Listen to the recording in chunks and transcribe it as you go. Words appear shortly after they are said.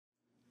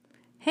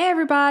Hey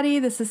everybody,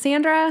 this is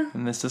Sandra.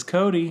 And this is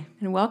Cody.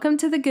 And welcome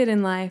to The Good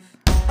in Life.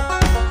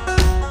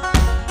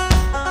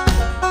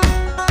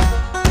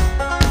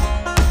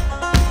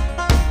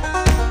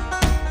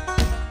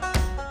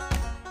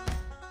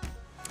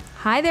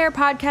 Hi there,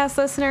 podcast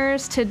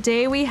listeners.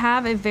 Today we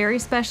have a very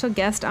special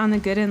guest on The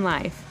Good in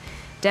Life.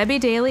 Debbie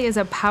Dailey is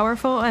a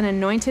powerful and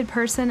anointed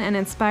person and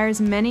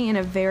inspires many in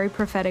a very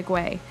prophetic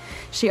way.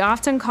 She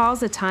often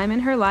calls a time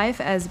in her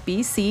life as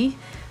BC,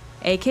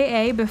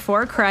 aka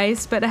before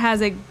Christ, but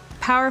has a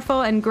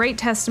powerful and great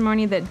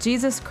testimony that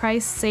Jesus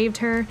Christ saved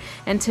her,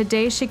 and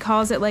today she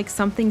calls it like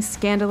something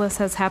scandalous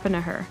has happened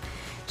to her.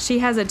 She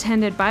has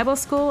attended Bible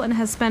school and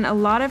has spent a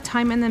lot of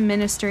time in the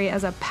ministry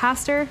as a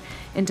pastor,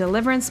 in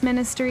deliverance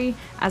ministry,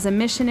 as a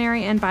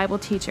missionary and Bible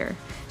teacher.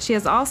 She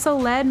has also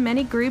led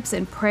many groups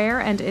in prayer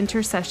and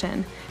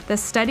intercession. The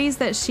studies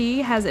that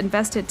she has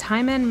invested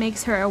time in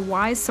makes her a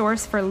wise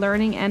source for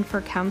learning and for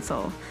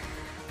counsel.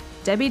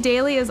 Debbie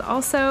Dailey is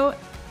also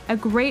a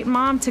great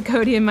mom to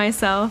Cody and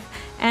myself,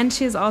 and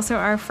she is also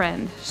our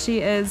friend. She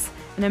is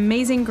an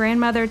amazing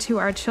grandmother to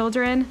our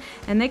children,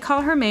 and they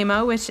call her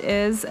Mamo, which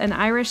is an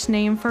Irish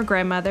name for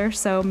grandmother,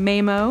 so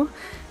Mamo.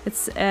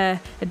 It's a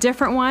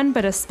different one,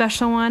 but a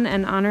special one,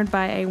 and honored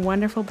by a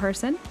wonderful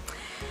person.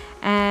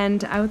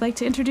 And I would like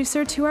to introduce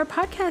her to our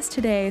podcast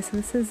today. So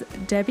this is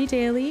Debbie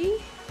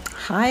Dailey.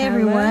 Hi,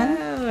 everyone.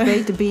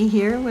 Great to be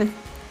here with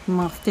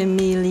my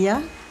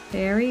familia.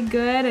 Very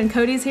good. And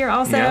Cody's here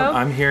also. Yeah,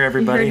 I'm here,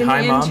 everybody.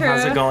 Hi, Mom. Intro.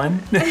 How's it going?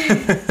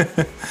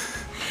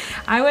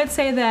 I would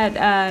say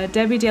that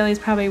Debbie Dailey is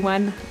probably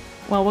one,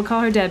 well, we'll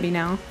call her Debbie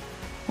now.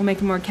 We'll make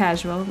it more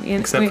casual.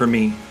 Except for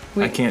me.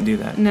 I can't do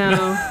that.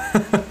 No.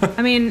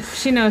 I mean,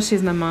 she knows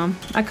she's my mom.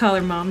 I call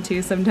her Mom,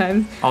 too,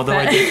 sometimes. Although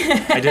I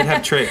did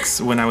have tricks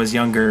when I was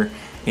younger.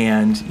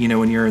 And, you know,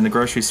 when you're in the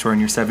grocery store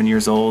and you're 7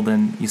 years old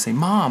and you say,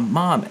 Mom,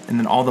 Mom, and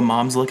then all the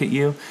moms look at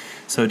you.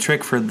 So a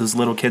trick for those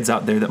little kids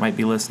out there that might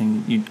be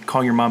listening, you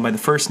call your mom by the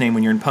first name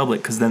when you're in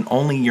public, because then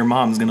only your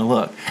mom's going to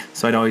look.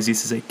 So I'd always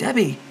used to say,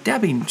 Debbie,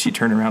 Debbie, and she'd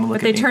turn around and look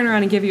at me. But they turn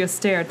around and give you a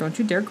stare. Don't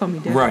you dare call me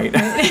Debbie. Right.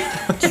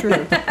 True,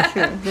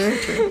 very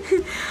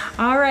true.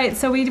 All right,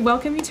 so we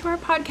welcome you to our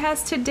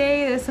podcast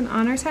today. It's an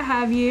honor to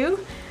have you.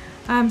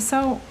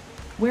 So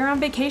we're on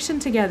vacation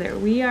together.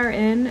 We are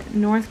in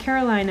North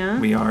Carolina.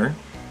 We are.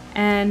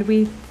 And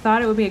we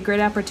thought it would be a great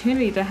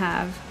opportunity to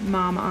have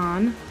Mom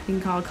on. You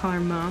can call her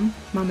Mom,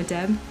 Mama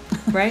Deb,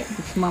 right?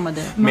 Mama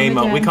Deb.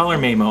 Mamo. Deb. We call her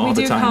Mamo all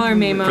the time. We do call her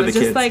Mamo, for the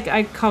just kids. like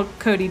I call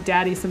Cody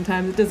Daddy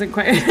sometimes. It doesn't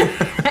quite.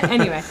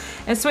 Anyway,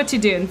 it's what you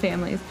do in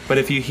families. But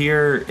if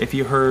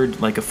you heard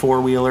like a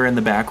four-wheeler in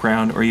the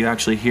background, or you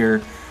actually hear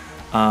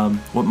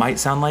what might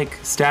sound like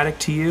static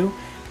to you,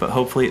 but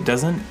hopefully it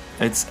doesn't,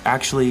 it's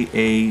actually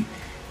a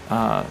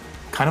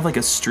kind of like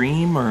a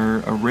stream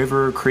or a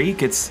river,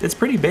 creek. It's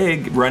pretty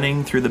big,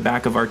 running through the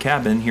back of our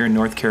cabin here in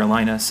North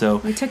Carolina. So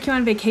we took you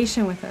on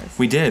vacation with us.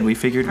 We did. We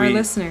figured our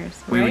listeners,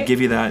 right? We would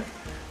give you that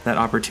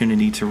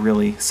opportunity to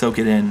really soak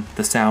it in,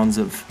 the sounds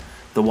of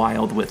the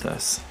wild with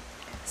us.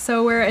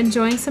 So we're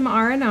enjoying some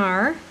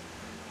R&R,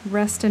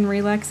 rest and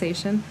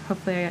relaxation.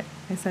 Hopefully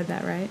I said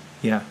that right.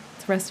 Yeah.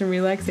 It's rest and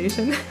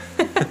relaxation.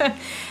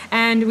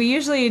 And we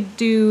usually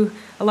do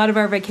a lot of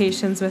our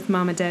vacations with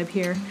Mama Deb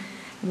here,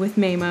 with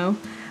Mamo.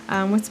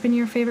 What's been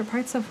your favorite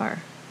part so far?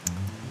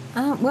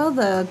 Well,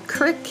 the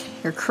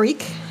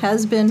creek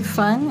has been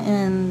fun,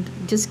 and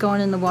just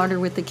going in the water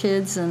with the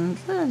kids and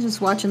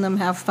just watching them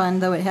have fun,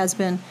 though it has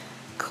been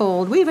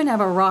cold. We even have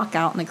a rock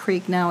out in the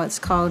creek now. It's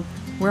called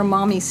Where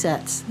Mommy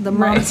Sets, the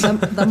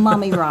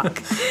Mommy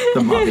Rock.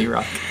 The Mommy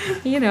Rock.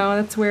 You know,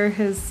 that's where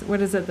what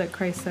is it that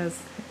Christ says?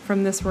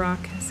 From this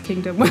rock, his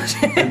kingdom will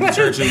And the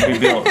church will be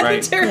built,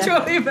 right? The church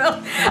will be built.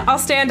 I'll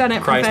stand on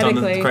it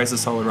prophetically. Christ is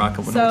solid rock.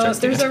 So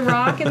there's a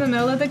rock in the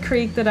middle of the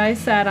creek that I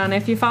sat on.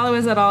 If you follow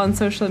us at all on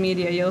social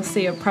media, you'll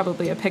see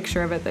probably a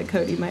picture of it that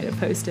Cody might have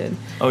posted.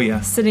 Oh,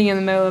 yeah. Sitting in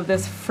the middle of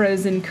this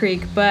frozen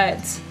creek,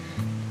 but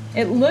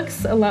it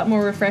looks a lot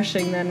more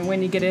refreshing than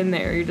when you get in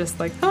there. You're just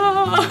like,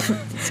 oh!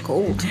 It's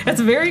cold.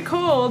 It's very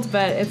cold,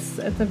 but it's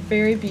a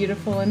very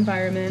beautiful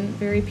environment,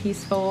 very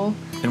peaceful.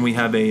 And we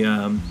have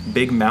a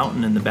big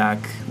mountain in the back.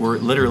 We're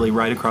literally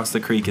right across the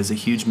creek is a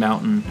huge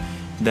mountain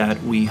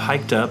that we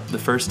hiked up the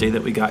first day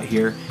that we got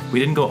here. We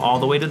didn't go all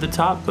the way to the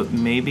top, but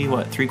maybe,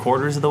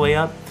 3/4 of the way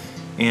up.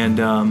 And,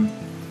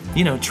 so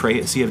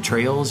you have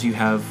trails, you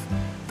have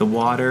the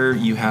water,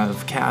 you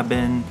have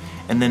cabin,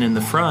 and then in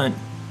the front,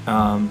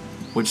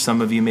 which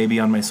some of you maybe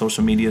on my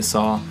social media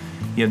saw,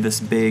 you have this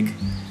big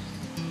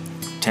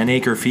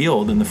 10-acre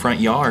field in the front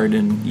yard,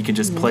 and you can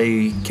just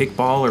play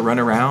kickball or run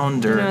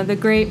around. Or the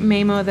great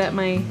Mamo that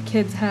my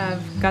kids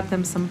have got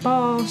them some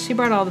balls. She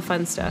brought all the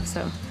fun stuff,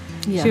 so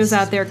yes. She was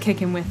out there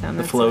kicking with them.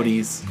 The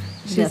floaties.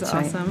 She's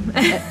awesome.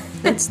 Right.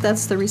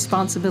 That's the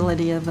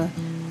responsibility of a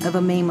of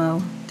a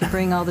Mamo to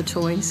bring all the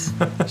toys.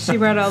 She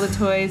brought all the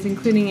toys,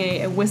 including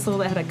a whistle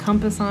that had a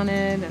compass on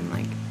it, and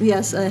like.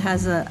 Yes, it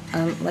has a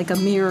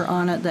mirror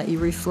on it that you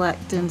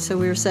reflect. And so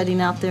we were setting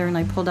out there, and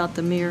I pulled out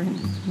the mirror, and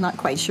I'm not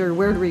quite sure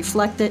where to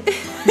reflect it,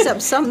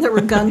 except there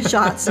were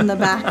gunshots in the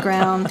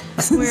background.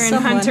 We're in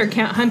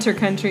hunter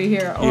country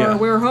here, or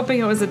we were hoping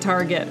it was a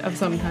target of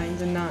some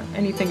kind and not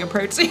anything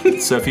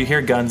approaching. So if you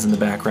hear guns in the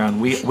background,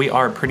 we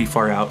are pretty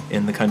far out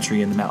in the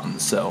country in the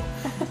mountains, so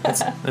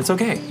it's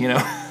okay, you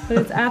know. But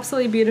it's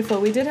absolutely beautiful.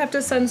 We did have to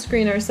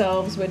sunscreen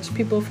ourselves, which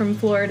people from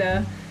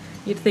Florida,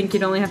 you'd think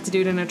you'd only have to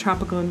do it in a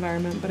tropical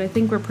environment, but I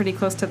think we're pretty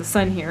close to the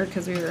sun here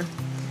because I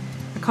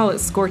call it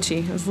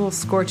scorchy. It was a little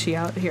scorchy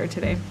out here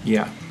today.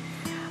 Yeah.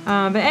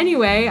 But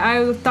anyway,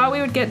 I thought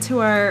we would get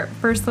to our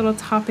first little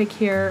topic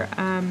here,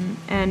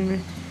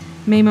 and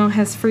Mamo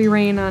has free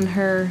reign on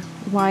her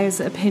wise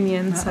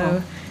opinion,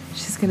 so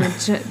she's gonna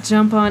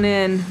jump on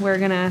in. We're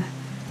gonna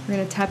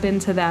tap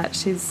into that.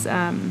 She's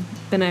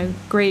been a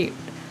great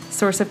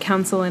source of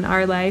counsel in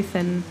our life,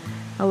 and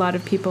a lot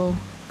of people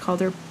call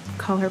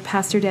her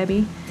Pastor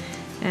Debbie,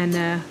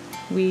 and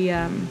we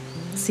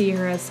see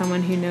her as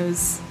someone who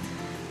knows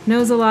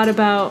a lot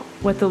about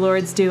what the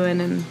Lord's doing,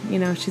 and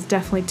she's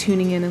definitely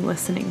tuning in and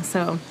listening.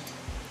 So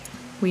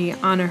we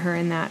honor her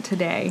in that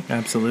today.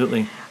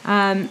 Absolutely.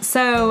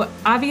 So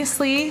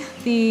obviously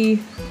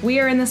we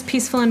are in this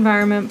peaceful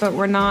environment, but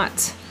we're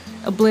not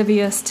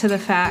oblivious to the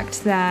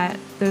fact that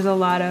there's a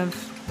lot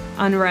of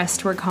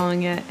unrest, we're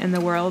calling it, in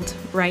the world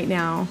right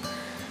now.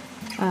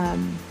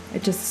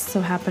 It just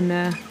so happened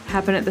to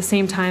happen at the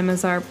same time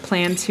as our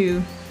plan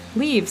to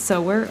leave, so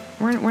we're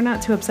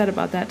not too upset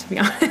about that, to be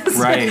honest.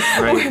 Right.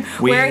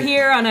 We're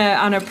here on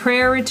a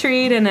prayer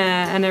retreat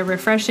and a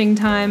refreshing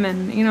time,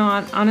 and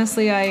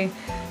honestly, I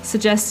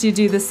suggest you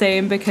do the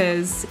same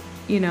because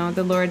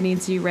the Lord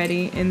needs you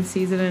ready in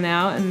season and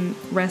out, and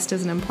rest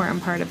is an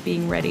important part of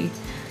being ready.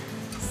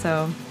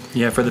 So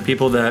yeah, for the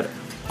people that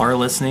are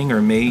listening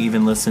or may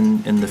even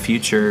listen in the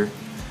future,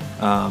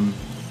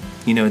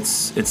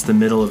 it's the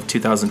middle of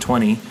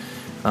 2020,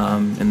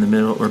 in the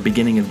middle or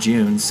beginning of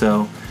June.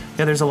 So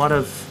yeah, there's a lot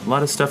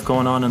of stuff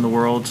going on in the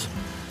world,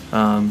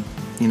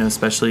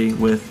 especially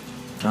with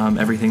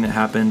everything that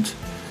happened,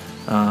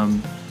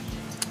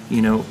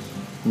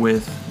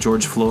 with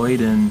George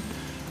Floyd and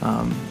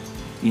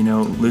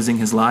losing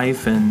his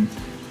life and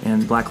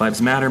Black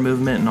Lives Matter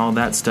movement and all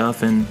that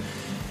stuff. And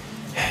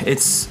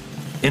it's,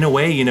 in a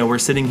way, we're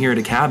sitting here at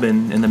a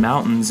cabin in the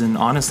mountains, and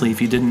honestly,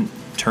 if you didn't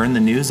turn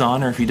the news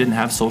on or if you didn't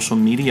have social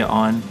media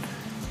on,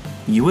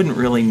 you wouldn't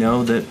really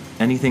know that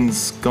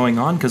anything's going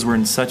on because we're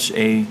in such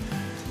a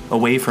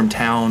away from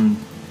town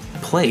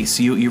place.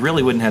 You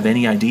really wouldn't have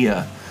any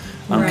idea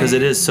because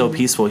it is so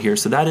peaceful here.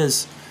 So that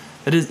is,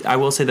 I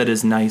will say that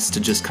is nice to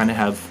just kind of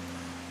have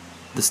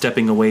the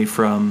stepping away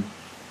from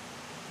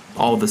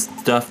all the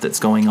stuff that's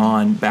going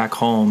on back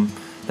home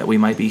that we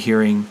might be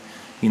hearing,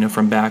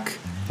 from back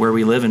where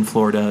we live in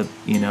Florida,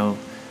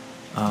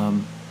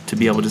 to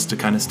be able just to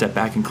kind of step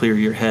back and clear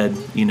your head,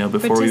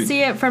 before we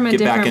see it from a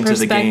different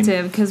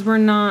perspective, because we're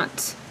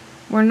not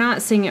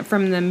seeing it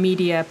from the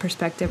media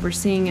perspective. We're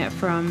seeing it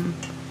from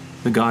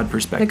the God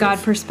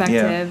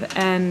perspective. Yeah.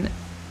 And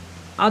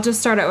I'll just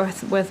start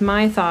it with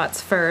my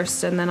thoughts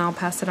first, and then I'll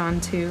pass it on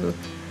to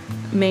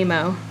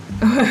Mamo.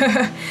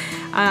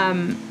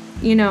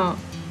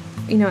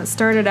 It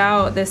started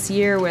out this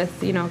year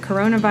with,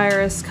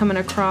 coronavirus coming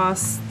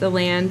across the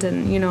land,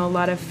 and, a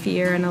lot of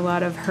fear and a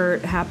lot of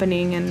hurt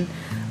happening and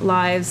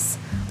lives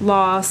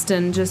lost,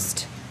 and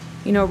just,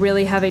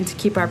 really having to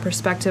keep our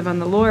perspective on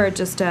the Lord,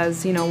 just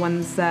as,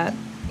 ones that,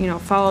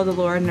 follow the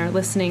Lord and are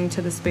listening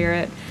to the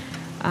Spirit.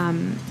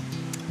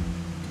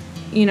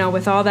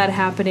 With all that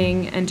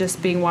happening, and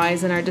just being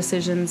wise in our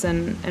decisions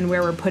and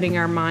where we're putting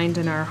our mind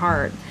and our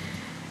heart.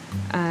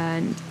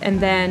 And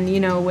then,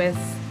 with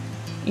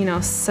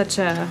such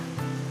a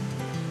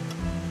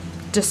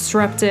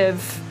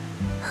disruptive,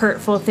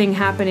 hurtful thing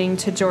happening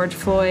to George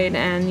Floyd,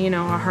 and,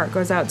 our heart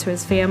goes out to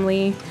his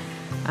family.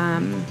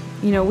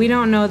 We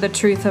don't know the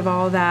truth of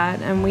all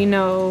that, and we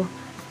know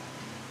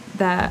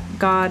that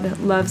God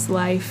loves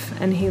life,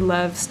 and he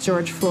loves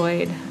George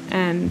Floyd,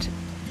 and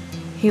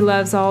he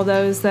loves all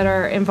those that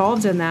are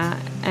involved in that.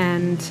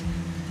 And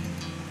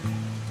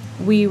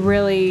we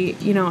really,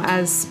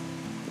 as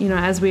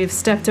we have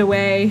stepped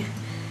away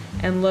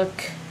and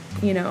look,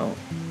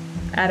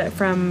 at it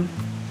from,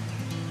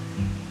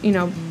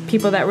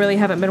 people that really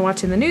haven't been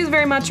watching the news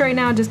very much right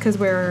now, just because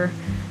we're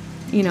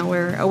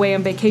away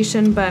on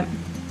vacation. But,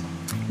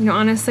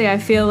 honestly, I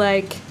feel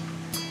like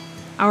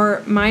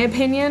my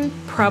opinion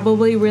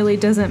probably really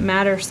doesn't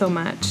matter so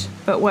much,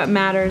 but what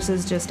matters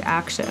is just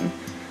action,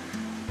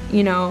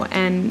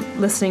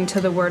 and listening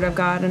to the Word of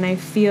God. And I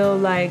feel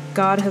like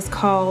God has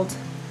called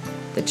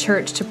the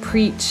church to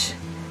preach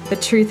the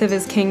truth of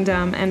his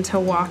kingdom and to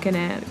walk in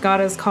it. God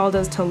has called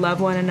us to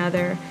love one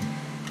another.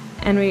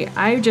 And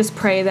I just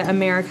pray that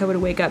America would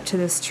wake up to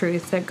this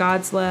truth, that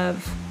God's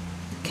love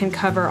can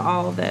cover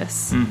all of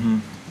this. Mm-hmm.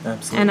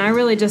 Absolutely. And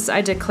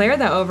I declare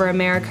that over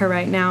America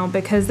right now,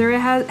 because there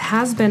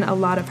has been a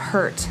lot of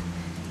hurt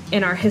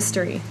in our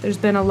history. There's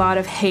been a lot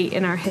of hate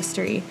in our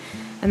history.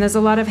 And there's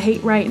a lot of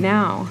hate right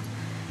now.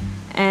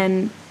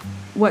 And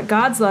what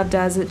God's love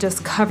does, it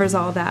just covers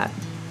all that.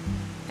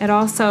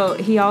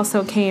 He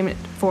also came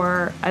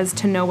for us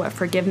to know what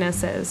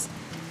forgiveness is.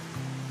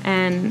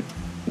 And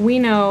we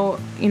know,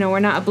 we're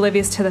not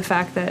oblivious to the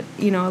fact that,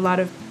 a lot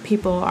of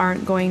people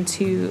aren't going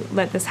to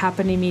let this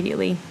happen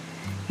immediately.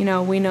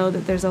 We know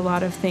that there's a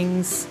lot of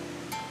things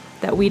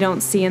that we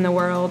don't see in the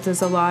world.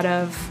 There's a lot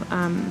of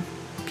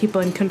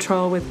people in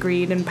control with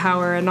greed and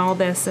power and all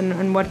this,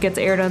 and what gets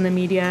aired on the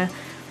media.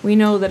 We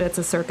know that it's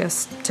a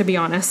circus, to be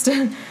honest.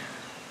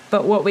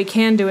 But what we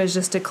can do is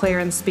just declare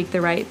and speak the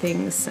right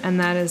things, and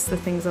that is the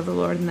things of the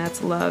Lord, and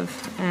that's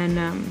love. And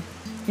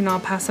I'll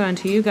pass it on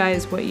to you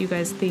guys, what you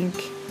guys think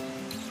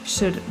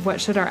what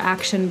should our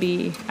action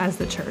be as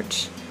the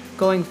church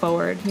going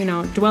forward.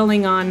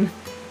 Dwelling on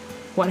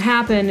what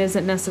happened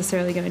isn't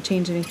necessarily going to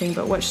change anything,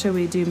 but what should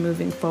we do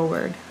moving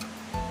forward?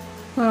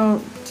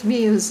 Well, to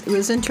me, it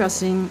was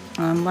interesting.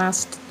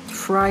 Last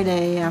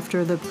Friday,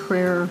 after the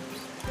prayer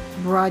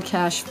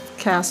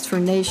broadcast for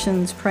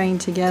nations, praying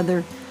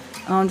together,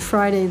 on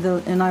Friday,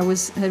 and I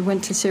had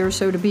went to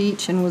Sarasota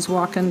Beach and was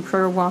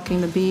prayer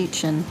walking the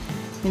beach, and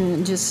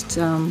just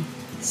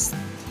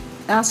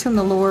asking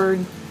the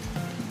Lord,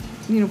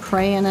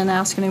 praying and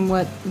asking Him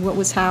what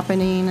was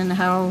happening and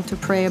how to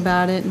pray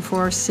about it and for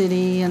our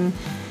city, and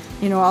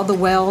all the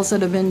wells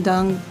that have been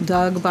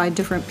dug by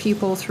different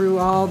people through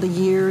all the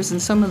years,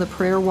 and some of the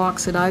prayer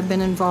walks that I've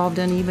been involved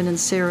in, even in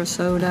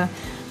Sarasota,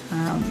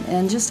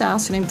 and just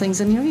asking Him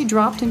things. And He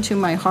dropped into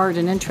my heart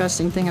an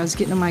interesting thing. I was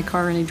getting in my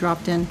car and He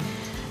dropped in,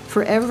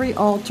 for every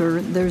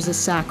altar there's a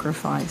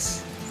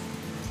sacrifice.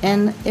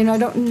 And I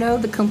don't know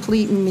the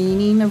complete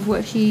meaning of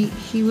what he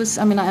was.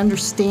 I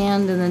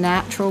understand in the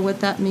natural what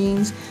that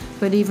means,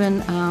 but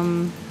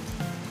even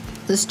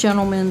this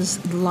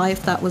gentleman's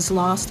life that was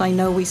lost, I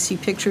know we see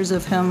pictures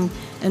of him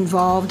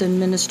involved in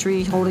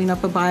ministry, holding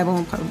up a Bible,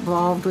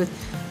 involved with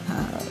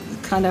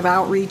kind of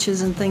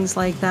outreaches and things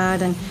like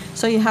that. And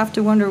so you have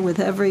to wonder with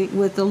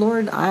the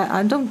Lord,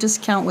 I don't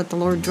discount what the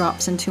Lord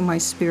drops into my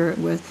spirit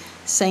with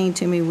saying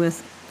to me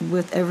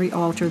with every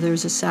altar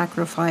there's a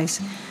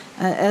sacrifice.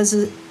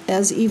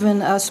 As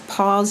even us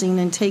pausing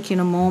and taking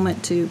a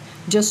moment to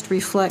just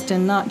reflect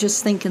and not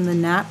just think in the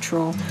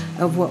natural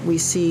of what we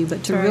see,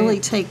 but to really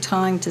take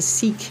time to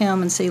seek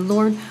Him and say,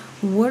 Lord,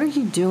 what are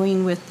you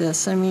doing with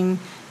this?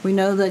 We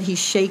know that He's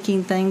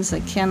shaking things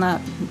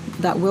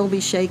that will be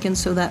shaken,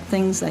 so that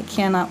things that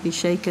cannot be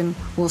shaken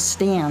will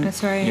stand.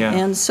 That's right. Yeah.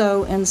 And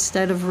so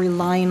instead of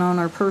relying on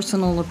our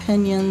personal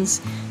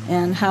opinions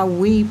and how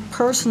we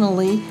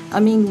personally,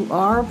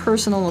 our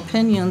personal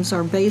opinions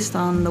are based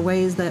on the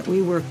ways that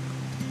we were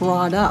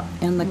brought up,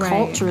 and the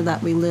culture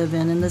that we live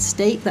in, and the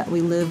state that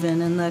we live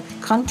in, and the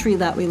country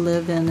that we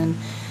live in,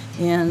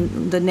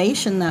 and the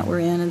nation that we're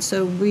in. And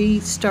so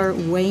we start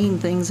weighing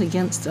things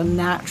against a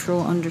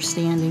natural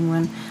understanding,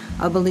 when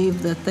I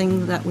believe the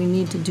thing that we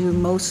need to do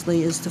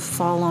mostly is to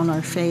fall on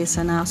our face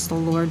and ask the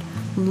Lord,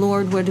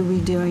 what are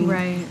we doing?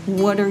 Right.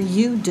 What are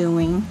you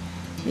doing?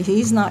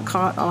 He's not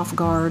caught off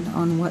guard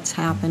on what's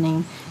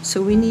happening.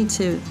 So we need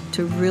to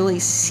really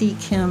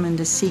seek Him and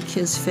to seek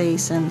His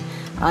face. And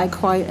I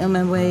quite am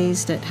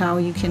amazed at how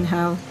you can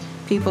have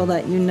people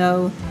that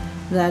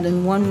that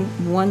in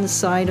one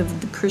side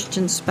of the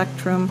Christian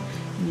spectrum,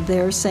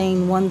 they're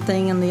saying one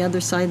thing, and the other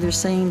side they're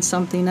saying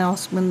something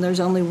else, when there's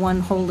only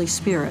one Holy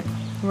Spirit.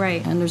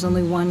 Right. And there's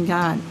only one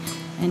God.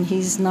 And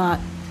He's not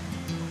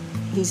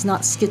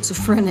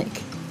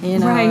schizophrenic.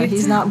 Right.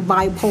 He's not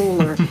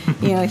bipolar.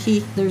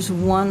 There's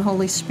one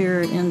Holy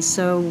Spirit, and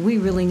so we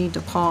really need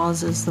to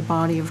pause as the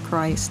body of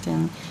Christ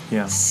and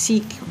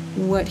seek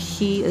what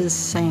He is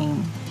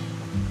saying.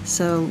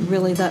 So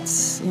really,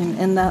 that's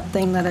and that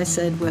thing that I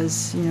said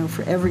was,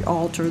 for every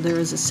altar there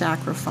is a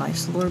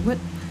sacrifice. Lord,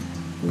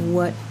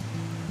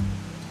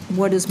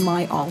 what is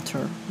my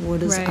altar?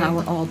 What is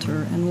our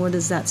altar? And what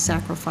is that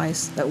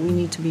sacrifice that we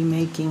need to be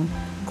making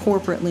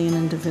corporately and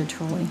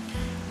individually?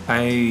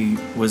 I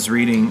was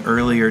reading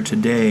earlier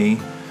today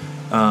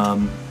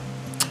on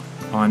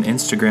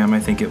Instagram, I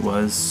think it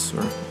was,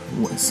 or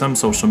some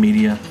social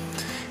media,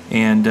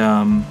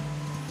 and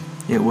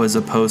it was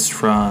a post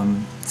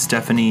from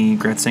Stephanie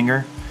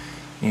Gretzinger,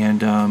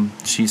 and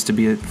she used to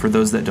be, for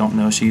those that don't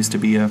know, she used to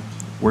be a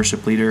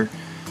worship leader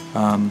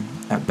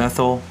at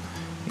Bethel,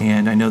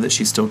 and I know that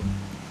she's still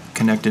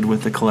connected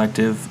with the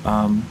collective,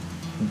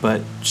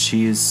 but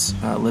she's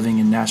living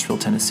in Nashville,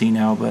 Tennessee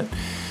now, but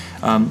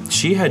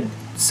she had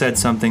said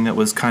something that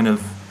was kind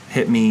of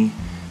hit me,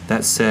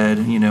 that said,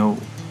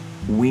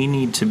 we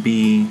need to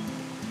be,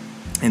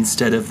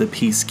 instead of the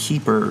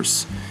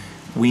peacekeepers,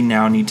 we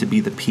now need to be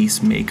the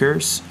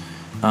peacemakers.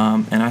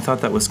 And I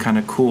thought that was kind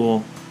of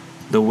cool,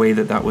 the way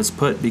that was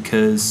put,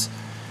 because,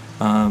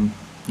 from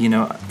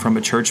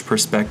a church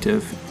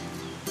perspective,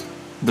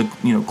 the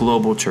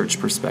global church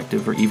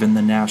perspective, or even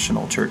the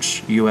national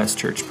church, U.S.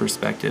 church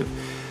perspective,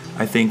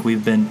 I think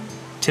we've been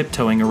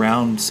tiptoeing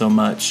around so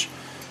much,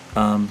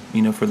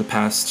 for the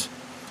past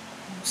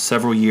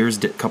several years,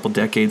 couple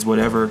decades,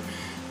 whatever,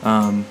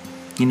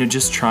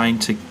 just trying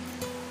to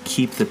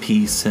keep the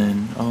peace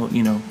and,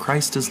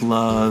 Christ is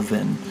love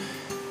and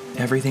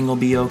everything will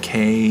be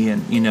okay.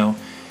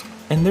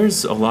 And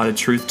there's a lot of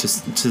truth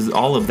to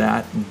all of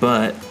that,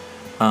 but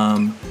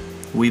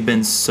we've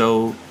been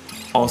so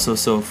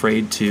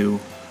afraid to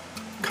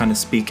kind of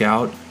speak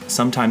out.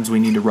 Sometimes we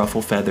need to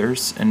ruffle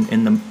feathers, and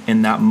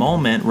in that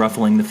moment,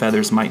 ruffling the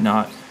feathers might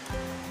not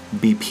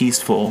be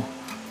peaceful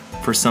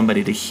for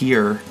somebody to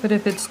hear. But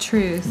if it's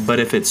truth,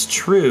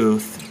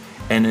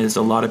 and there's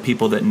a lot of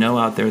people that know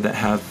out there that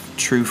have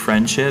true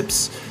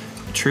friendships,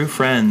 true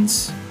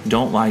friends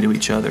don't lie to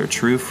each other.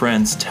 True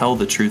friends tell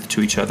the truth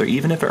to each other,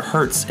 even if it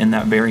hurts in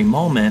that very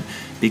moment,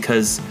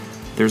 because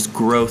there's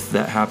growth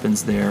that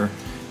happens there.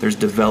 There's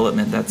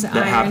development that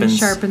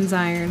happens. Iron sharpens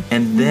iron.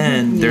 And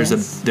then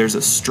Yes. there's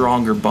a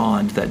stronger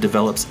bond that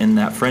develops in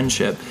that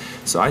friendship.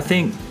 So I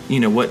think,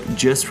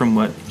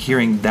 from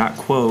hearing that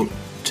quote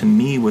to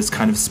me was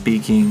kind of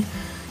speaking,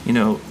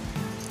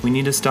 we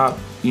need to stop,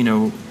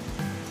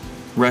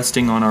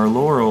 resting on our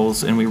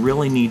laurels, and we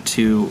really need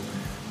to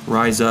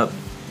rise up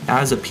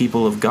as a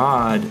people of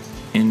God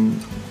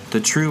in the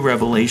true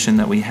revelation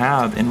that we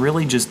have, and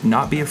really just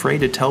not be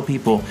afraid to tell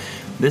people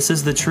this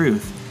is the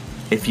truth.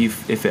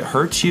 If it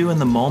hurts you in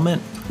the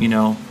moment,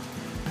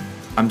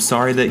 I'm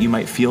sorry that you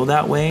might feel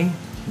that way,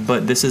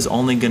 but this is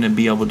only going to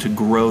be able to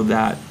grow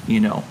that,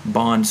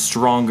 bond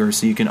stronger,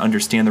 so you can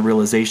understand the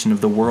realization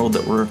of the world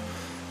that we're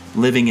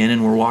living in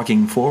and we're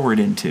walking forward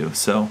into.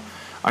 So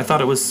I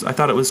thought it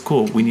was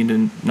cool. We need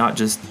to not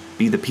just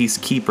be the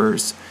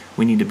peacekeepers,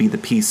 we need to be the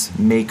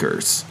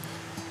peacemakers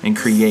and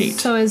create.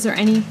 So is there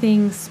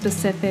anything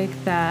specific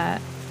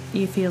that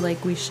you feel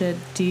like we should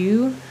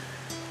do?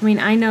 I mean,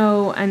 I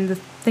know, and the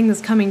thing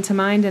that's coming to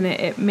mind, and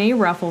it may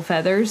ruffle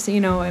feathers,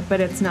 but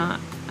it's not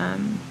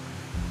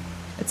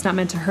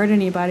meant to hurt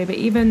anybody. But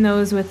even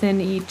those within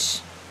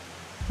each,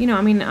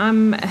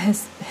 I'm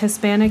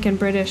Hispanic and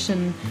British,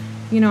 and,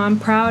 I'm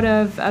proud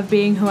of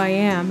being who I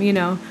am,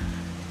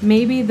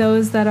 Maybe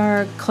those that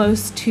are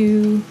close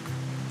to,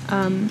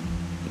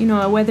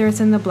 whether it's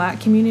in the Black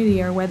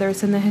community or whether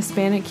it's in the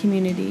Hispanic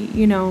community,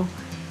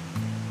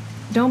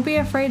 don't be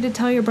afraid to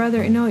tell your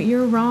brother,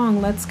 you're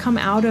wrong. Let's come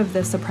out of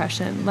this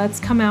oppression. Let's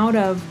come out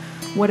of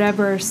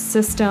whatever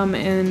system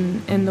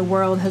in the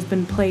world has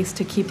been placed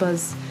to keep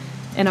us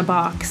in a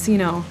box.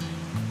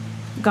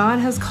 God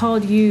has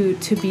called you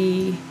to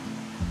be,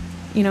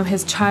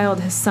 his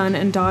child, his son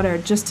and daughter,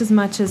 just as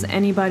much as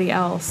anybody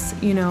else,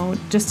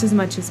 just as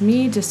much as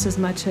me, just as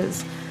much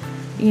as,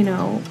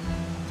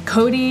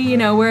 Cody,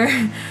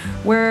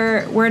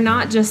 we're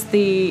not just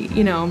the,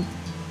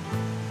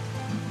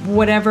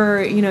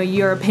 whatever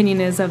your opinion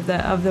is of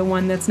the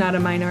one that's not a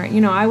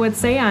minority. I would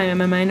say I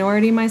am a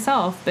minority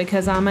myself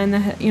because I'm in the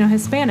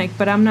Hispanic,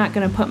 but I'm not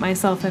going to put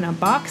myself in a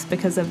box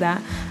because of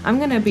that. I'm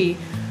going to be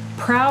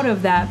proud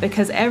of that,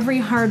 because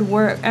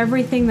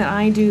everything that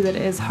I do that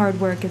is hard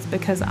work is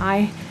because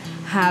I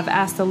have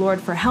asked the Lord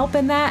for help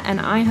in that,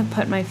 and I have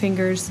put my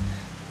fingers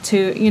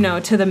to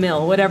the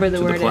mill, whatever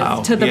the word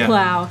is, to the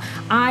plow.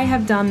 I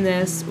have done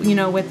this,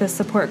 with the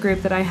support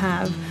group that I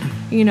have.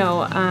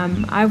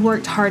 I've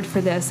worked hard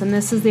for this, and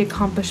this is the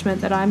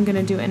accomplishment that I'm going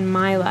to do in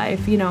my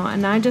life,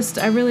 and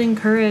I really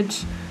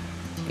encourage,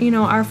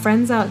 our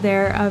friends out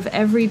there of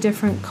every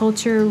different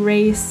culture,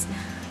 race,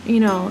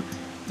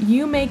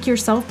 you make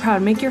yourself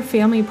proud, make your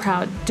family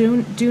proud.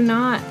 Do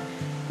not,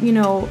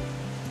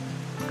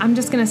 I'm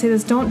just going to say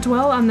this, don't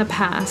dwell on the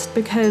past,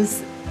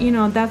 because,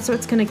 that's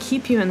what's going to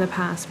keep you in the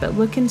past, but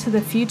look into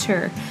the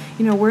future.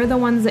 We're the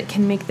ones that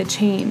can make the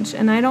change,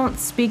 and I don't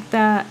speak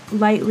that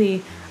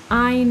lightly.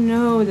 I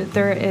know that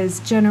there is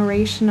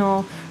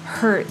generational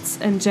hurts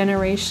and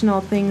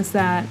generational things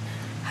that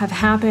have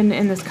happened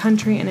in this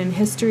country and in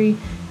history.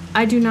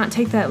 I do not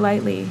take that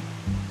lightly.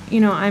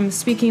 I'm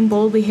speaking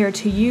boldly here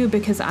to you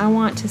because I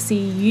want to see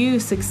you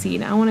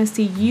succeed. I want to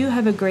see you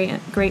have a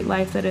great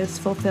life that is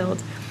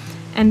fulfilled.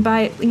 And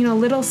by,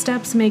 little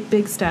steps make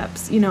big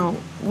steps.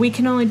 We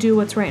can only do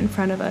what's right in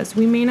front of us.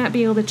 We may not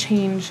be able to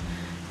change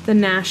the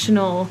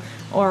national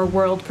or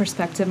world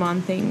perspective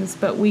on things,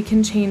 but we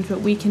can change what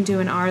we can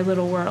do in our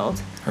little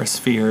world. Our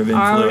sphere of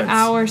influence.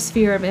 Our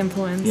sphere of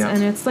influence. Yeah.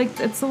 And it's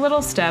the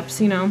little steps,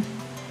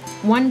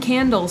 One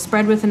candle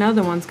spread with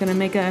another one's going to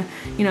make a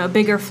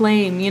bigger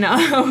flame,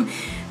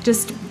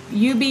 Just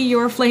you be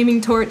your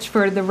flaming torch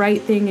for the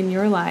right thing in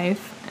your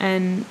life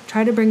and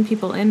try to bring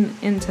people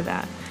into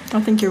that.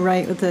 I think you're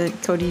right with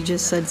Cody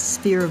just said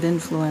sphere of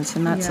influence,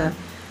 and that's a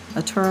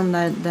term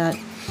that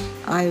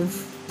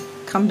I've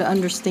come to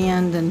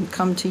understand and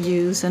come to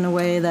use in a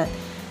way that,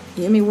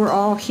 we're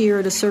all here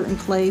at a certain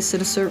place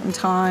at a certain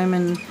time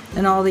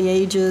and all the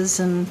ages,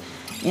 and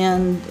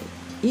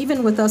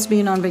even with us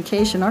being on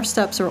vacation, our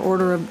steps are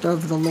order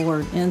of the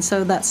Lord. And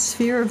so that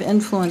sphere of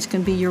influence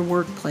can be your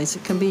workplace,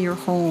 it can be your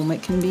home,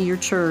 it can be your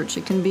church,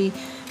 it can be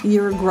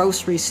your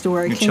grocery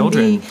store. It Your can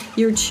children. be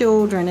your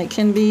children. It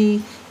can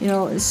be,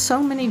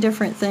 so many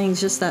different things,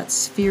 just that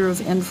sphere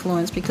of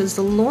influence, because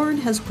the Lord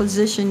has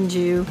positioned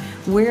you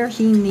where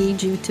He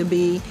needs you to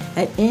be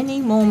at any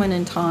moment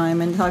in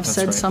time. And I've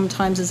said right.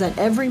 sometimes is that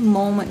every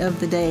moment of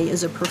the day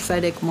is a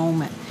prophetic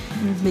moment,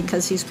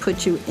 because He's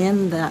put you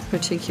in that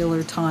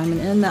particular time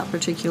and in that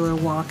particular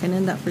walk and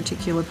in that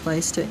particular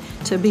place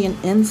to be an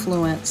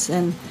influence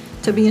and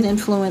to be an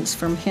influence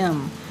from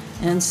Him.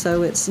 And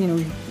so it's,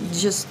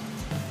 just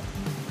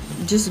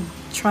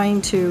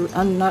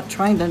I'm not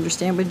trying to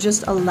understand, but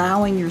just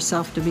allowing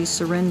yourself to be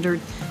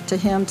surrendered to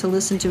Him, to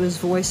listen to His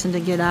voice, and to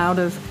get out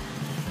of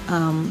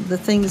the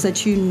things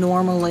that you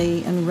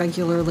normally and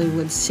regularly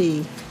would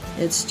see.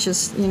 It's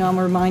just, I'm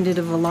reminded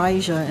of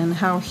Elijah and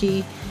how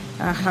he,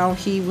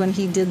 when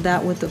he did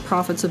that with the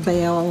prophets of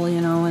Baal,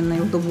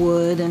 and the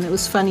wood, and it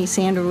was funny,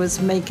 Sandra was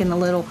making a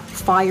little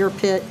fire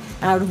pit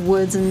out of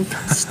woods and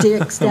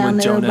sticks down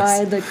there Jonas.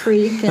 by the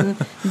creek, and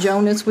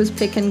Jonas was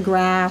picking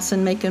grass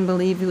and making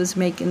believe he was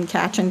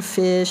catching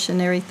fish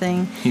and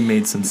everything. He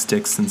made some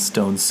sticks and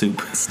stone soup.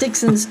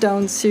 Sticks and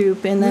stone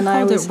soup, and then We I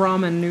called was it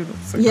ramen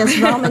noodles. yes,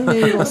 ramen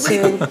noodle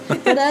soup.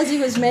 But as he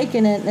was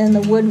making it, and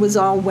the wood was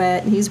all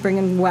wet, and he's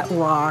bringing wet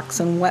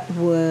rocks and wet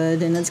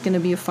wood, and it's going to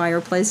be a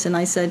fireplace. And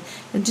I said,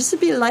 just to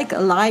be like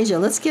Elijah,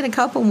 let's get a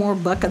couple more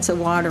buckets of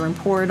water and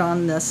pour it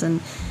on this.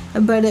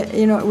 But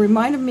it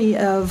reminded me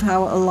of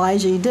how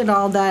Elijah, he did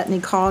all that, and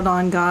he called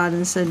on God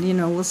and said,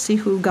 we'll see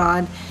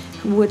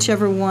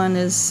whichever one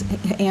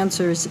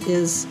answers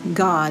is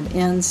God.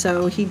 And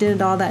so he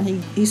did all that.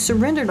 He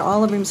surrendered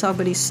all of himself,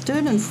 but he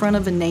stood in front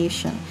of a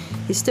nation.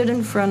 He stood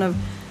in front of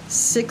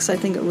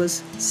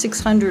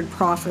 600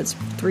 prophets,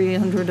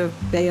 300 of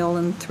Baal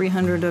and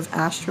 300 of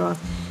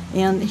Ashtaroth.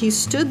 And he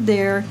stood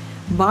there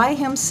by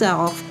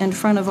himself in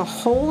front of a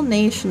whole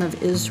nation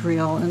of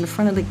Israel, in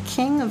front of the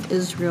king of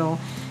Israel,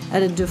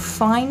 at a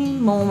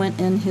defining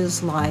moment in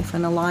his life,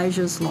 in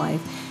Elijah's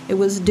life. It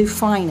was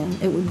defining.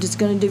 It was just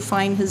going to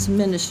define his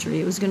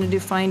ministry. It was going to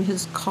define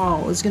his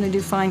call. It was going to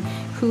define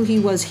who he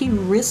was. He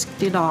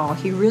risked it all.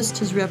 He risked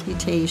his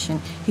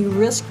reputation. He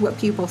risked what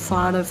people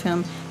thought of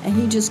him, and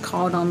he just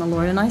called on the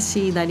Lord. And I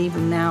see that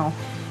even now,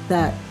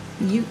 that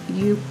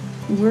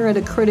we're at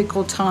a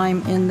critical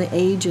time in the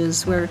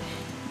ages where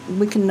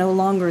we can no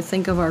longer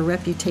think of our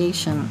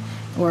reputation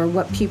or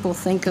what people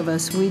think of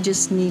us. We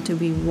just need to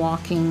be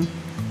walking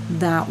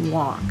that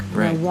walk,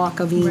 right. The walk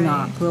of Enoch,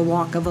 Right. the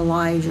walk of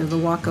Elijah, the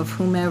walk of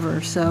whomever.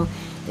 So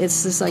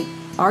it's just like,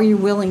 are you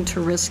willing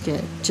to risk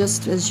it?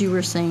 Just as you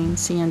were saying,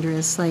 Sandra,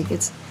 it's like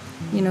it's,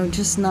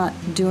 just not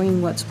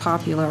doing what's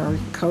popular, or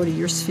Cody,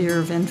 your sphere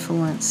of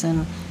influence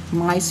and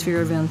my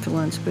sphere of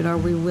influence, but are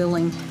we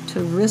willing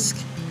to risk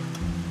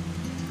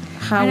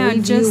how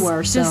we view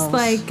ourselves? Just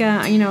like,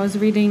 I was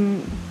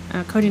reading,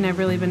 Cody and I have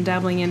really been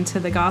dabbling into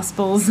the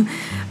Gospels,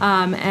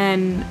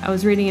 and I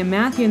was reading in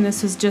Matthew, and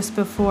this was just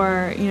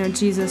before,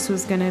 Jesus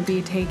was going to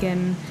be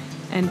taken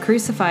and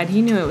crucified.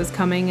 He knew it was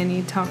coming, and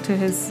he talked to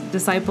his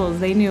disciples.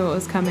 They knew it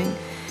was coming.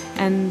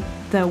 And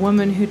the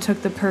woman who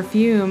took the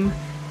perfume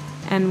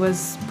and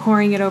was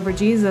pouring it over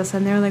Jesus,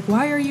 and they're like,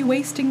 why are you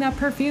wasting that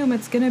perfume?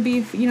 It's going to be,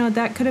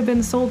 that could have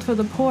been sold for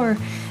the poor.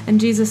 And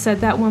Jesus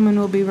said, that woman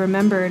will be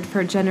remembered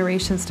for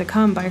generations to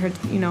come by her,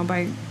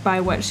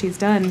 by what she's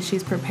done.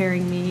 She's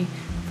preparing me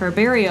for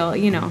burial,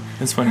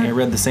 It's funny, I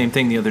read the same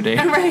thing the other day.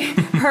 Right.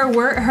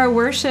 Her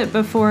worship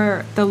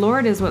before the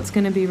Lord is what's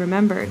going to be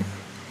remembered.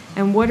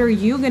 And what are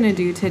you going to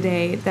do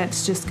today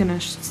that's just going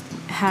to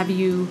have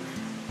you,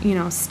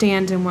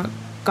 stand in what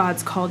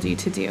God's called you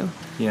to do?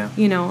 Yeah.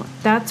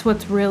 That's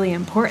what's really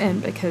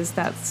important, because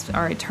that's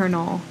our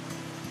eternal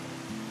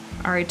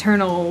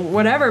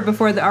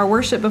whatever our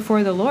worship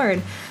before the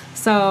Lord.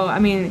 So,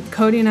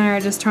 Cody and I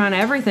are just trying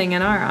everything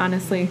in our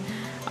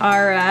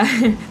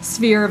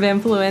sphere of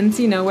influence,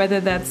 whether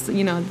that's,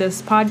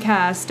 this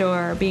podcast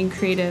or being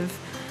creative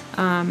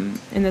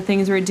in the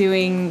things we're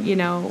doing,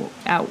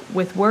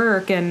 with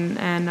work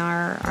and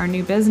our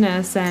new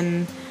business,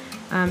 and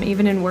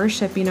even in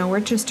worship, we're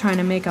just trying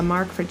to make a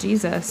mark for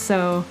Jesus.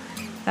 So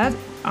that's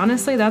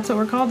what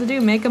we're called to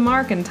do, make a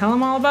mark and tell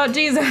them all about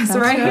Jesus, That's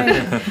right?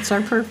 It's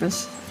our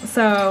purpose.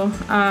 So,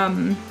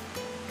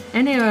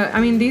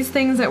 anyway, these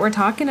things that we're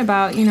talking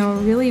about,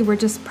 really we're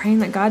just praying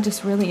that God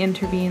just really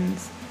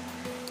intervenes.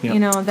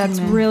 Yep. That's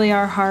Amen. really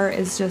our heart,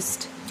 is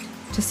just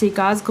to see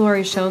God's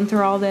glory shown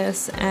through all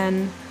this.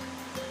 And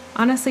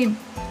honestly,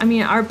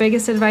 our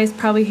biggest advice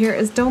probably here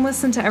is don't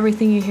listen to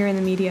everything you hear in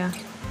the media.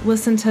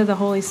 Listen to the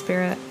Holy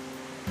Spirit.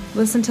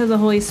 Listen to the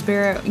Holy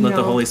Spirit. Let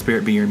the Holy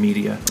Spirit be your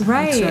media.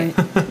 Right.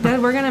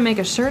 That we're going to make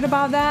a shirt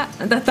about that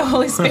the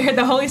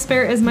Holy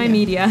Spirit is my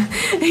media.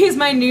 He's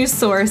my news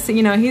source.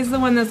 He's the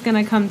one that's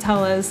going to come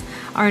tell us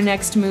our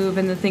next move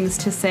and the things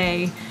to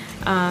say.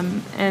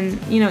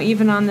 And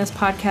even on this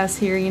podcast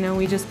here,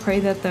 we just pray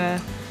that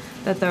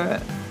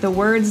the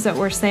words that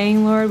we're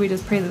saying, Lord, we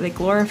just pray that they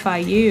glorify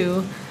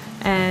you,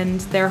 and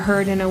they're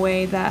heard in a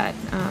way that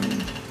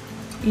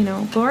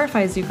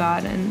glorifies you,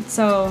 God. And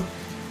so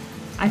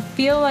I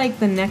feel like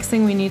the next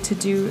thing we need to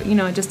do,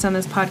 just on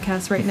this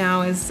podcast right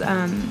now is,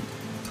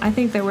 I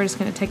think that we're just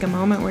going to take a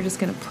moment. We're just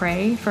going to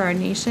pray for our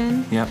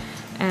nation. Yep.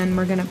 And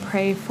we're going to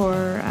pray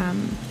for,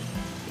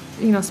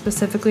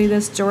 specifically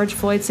this George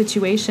Floyd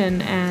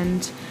situation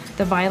and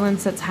the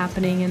violence that's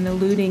happening and the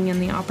looting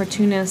and the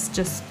opportunists.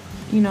 Just,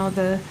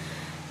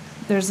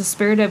 there's a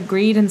spirit of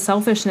greed and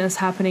selfishness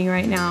happening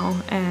right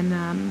now.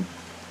 And,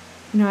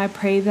 I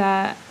pray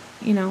that,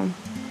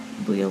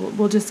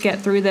 we'll just get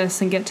through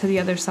this and get to the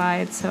other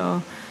side.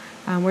 So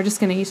we're just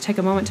going to each take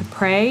a moment to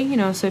pray,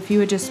 so if you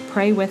would just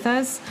pray with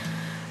us,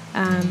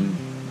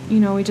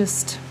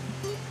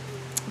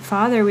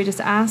 Father, we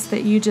just ask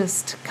that you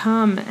just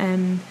come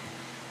and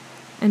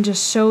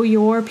just show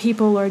your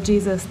people, Lord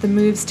Jesus, the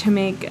moves to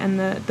make and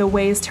the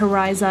ways to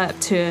rise up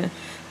to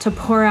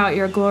pour out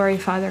your glory,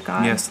 Father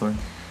God. Yes, Lord.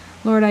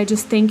 Lord, I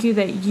just thank you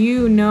that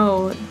you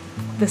know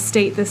the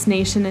state this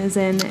nation is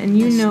in, and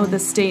you know the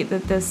state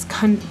that this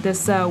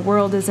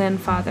world is in,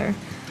 Father.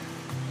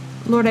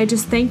 Lord, I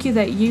just thank you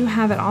that you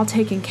have it all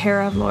taken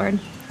care of, Lord.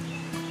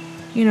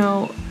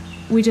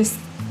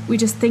 We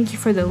just thank you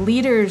for the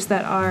leaders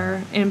that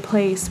are in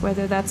place,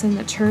 whether that's in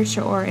the church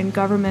or in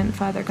government,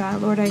 Father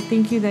God. Lord, I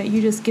thank you that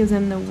you just give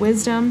them the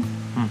wisdom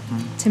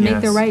to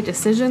make the right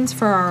decisions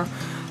for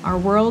our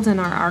world and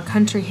our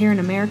country here in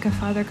America,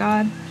 Father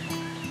God.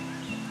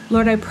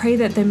 Lord, I pray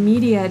that the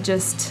media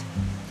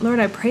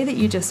I pray that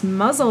you just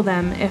muzzle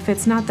them if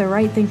it's not the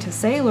right thing to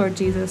say, Lord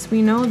Jesus.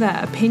 We know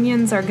that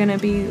opinions are going to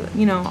be,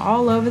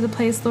 all over the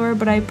place, Lord,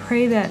 but I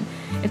pray that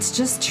it's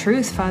just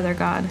truth, Father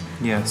God.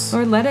 Yes.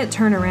 Lord, let it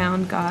turn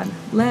around, God.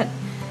 Let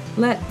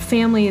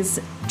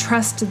families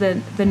trust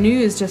the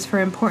news just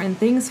for important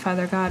things,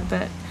 Father God.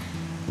 But,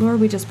 Lord,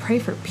 we just pray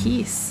for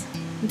peace.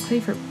 We pray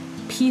for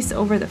peace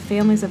over the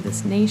families of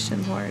this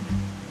nation, Lord.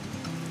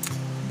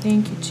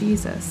 Thank you,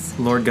 Jesus.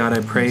 Lord God,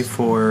 I pray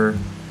for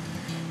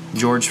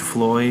George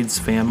Floyd's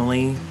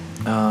family.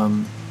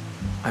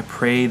 I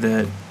pray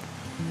that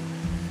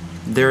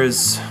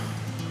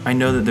I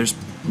know that there's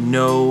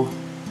no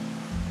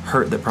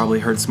hurt that probably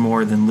hurts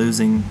more than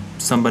losing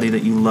somebody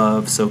that you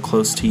love so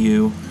close to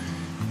you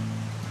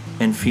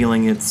and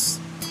feeling it's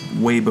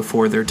way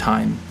before their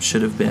time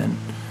should have been.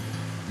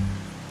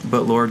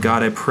 But Lord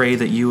God, I pray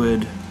that you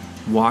would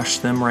wash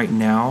them right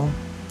now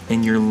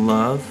in your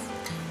love,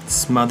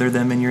 smother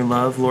them in your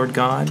love, Lord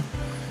God.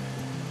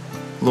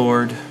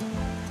 Lord,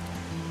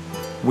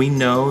 we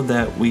know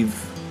that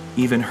we've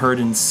even heard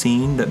and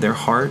seen that their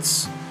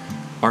hearts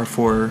are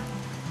for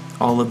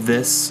all of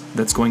this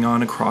that's going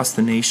on across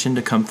the nation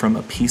to come from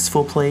a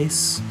peaceful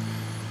place.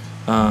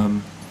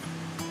 Rather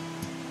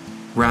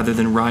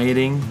than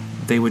rioting,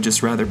 they would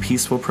just rather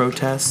peaceful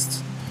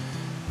protests.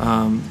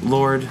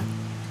 Lord,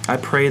 I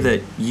pray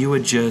that you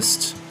would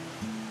just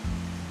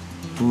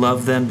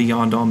love them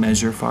beyond all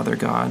measure, Father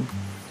God.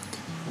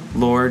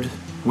 Lord,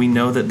 we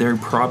know that they're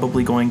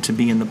probably going to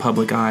be in the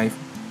public eye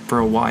for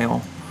a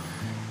while.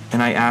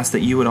 And I ask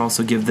that you would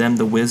also give them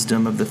the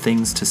wisdom of the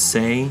things to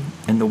say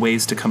and the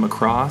ways to come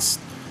across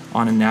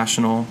on a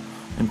national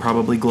and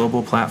probably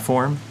global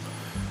platform,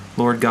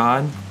 Lord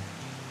God.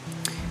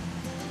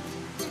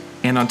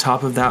 And on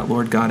top of that,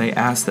 Lord God, I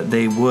ask that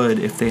they would,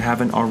 if they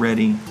haven't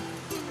already,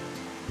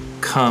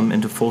 come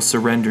into full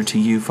surrender to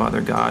you,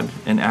 Father God,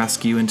 and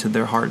ask you into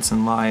their hearts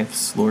and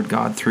lives, Lord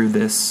God, through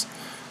this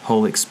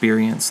whole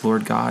experience,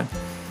 Lord God.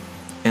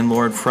 And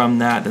Lord, from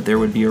that there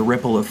would be a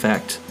ripple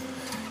effect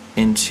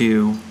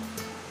into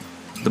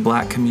the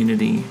Black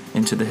community,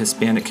 into the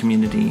Hispanic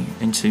community,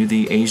 into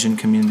the Asian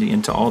community,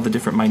 into all the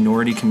different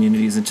minority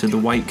communities, into the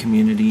white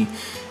community,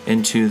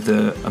 into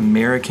the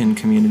American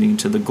community,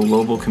 into the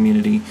global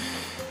community,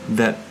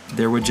 that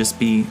there would just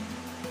be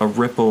a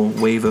ripple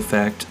wave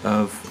effect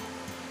of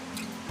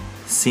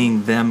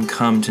seeing them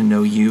come to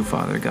know you,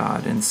 Father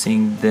God, and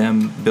seeing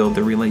them build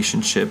the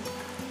relationship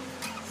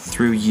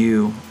through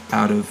you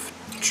out of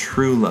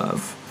true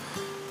love.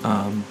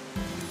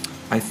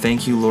 I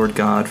thank you, Lord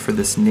God, for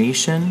this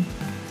nation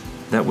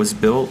that was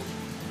built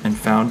and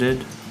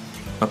founded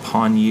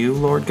upon you,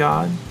 Lord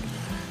God,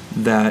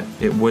 that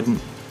it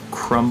wouldn't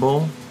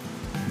crumble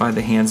by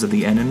the hands of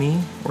the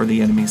enemy or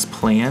the enemy's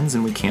plans,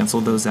 and we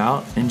cancel those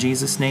out in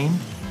Jesus' name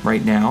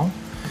right now,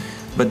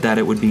 but that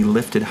it would be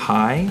lifted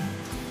high,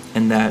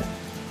 and that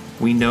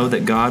we know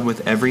that God,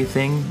 with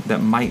everything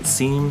that might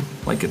seem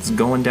like it's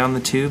going down the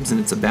tubes and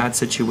it's a bad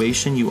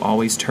situation, you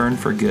always turn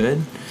for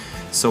good.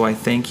 So I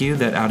thank you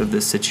that out of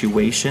this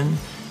situation,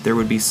 there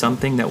would be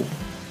something that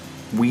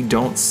we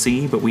don't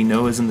see, but we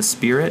know is in the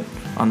Spirit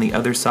on the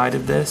other side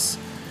of this,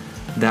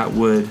 that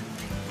would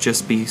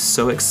just be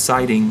so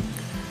exciting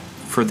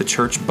for the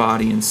church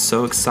body and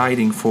so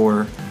exciting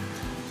for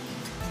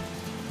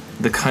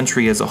the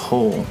country as a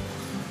whole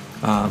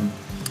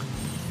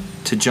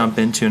to jump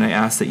into. And I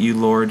ask that you,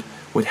 Lord,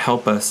 would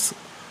help us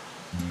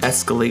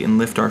escalate and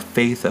lift our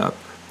faith up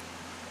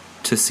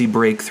to see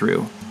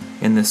breakthrough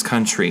in this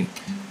country,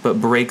 but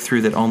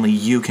breakthrough that only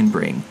you can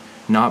bring,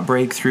 not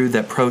breakthrough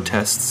that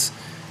protests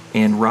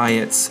and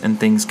riots and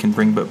things can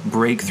bring, but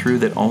breakthrough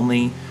that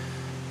only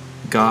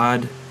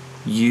God,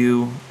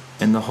 you,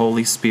 and the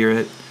Holy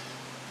Spirit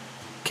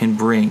can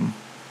bring.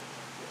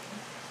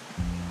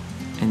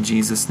 In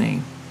Jesus'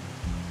 name.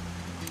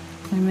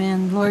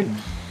 Amen. Lord,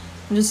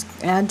 just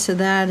add to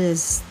that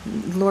is,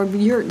 Lord,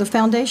 the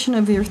foundation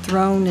of your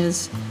throne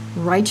is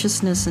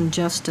righteousness and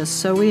justice.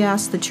 So we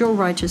ask that your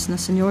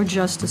righteousness and your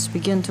justice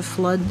begin to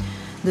flood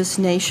this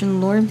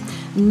nation, Lord.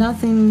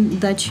 Nothing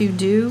that you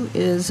do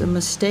is a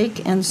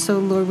mistake, and so,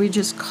 Lord, we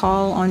just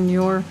call on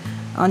your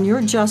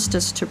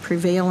justice to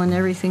prevail in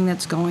everything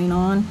that's going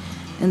on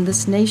in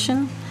this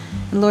nation.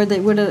 And Lord,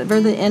 that whatever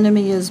the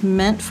enemy is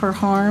meant for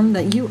harm,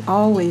 that you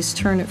always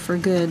turn it for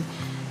good.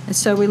 And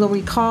so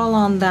we call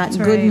on that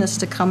goodness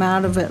to come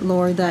out of it,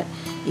 Lord, that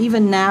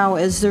even now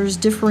as there's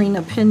differing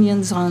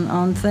opinions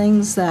on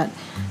things that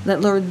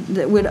Lord,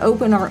 that would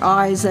open our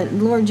eyes, that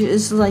Lord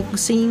is like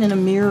seeing in a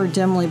mirror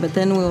dimly, but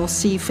then we'll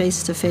see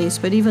face to face.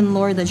 But even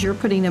Lord, that you're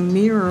putting a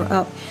mirror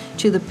up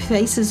to the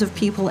faces of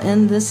people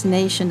in this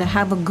nation to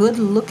have a good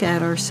look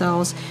at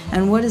ourselves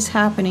and what is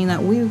happening,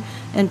 that we,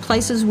 in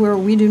places where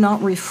we do not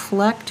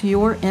reflect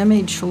your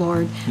image,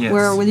 Lord, yes.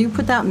 where you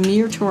put that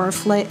mirror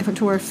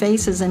to our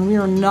faces and we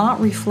are not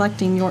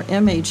reflecting your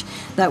image,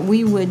 that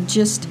we would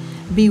just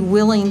be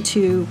willing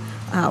to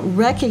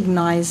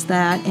recognize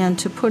that and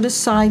to put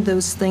aside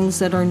those things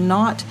that are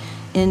not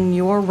in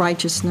your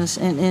righteousness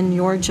and in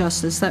your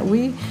justice, that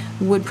we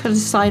would put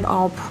aside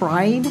all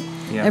pride,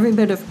 every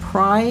bit of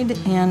pride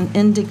and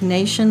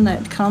indignation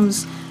that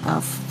comes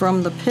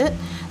from the pit,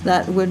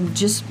 that would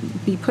just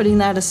be putting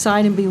that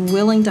aside and be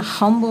willing to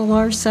humble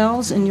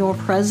ourselves in your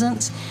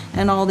presence,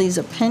 and all these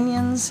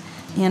opinions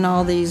and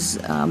all these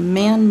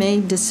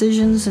man-made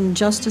decisions and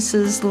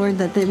justices, Lord,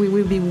 that we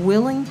would be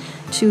willing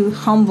to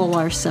humble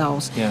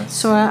ourselves. Yes.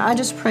 So I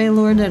just pray,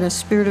 Lord, that a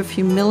spirit of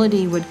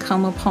humility would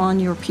come upon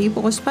your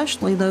people,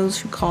 especially those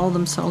who call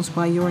themselves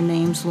by your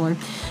names, Lord,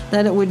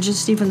 that it would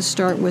just even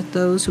start with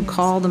those who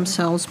call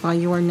themselves by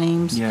your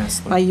names,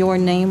 by your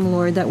name,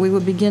 Lord, that we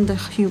would begin to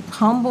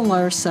humble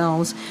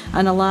ourselves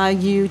and allow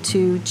you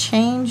to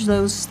change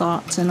those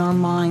thoughts in our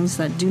minds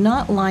that do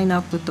not line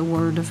up with the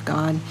Word of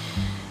God.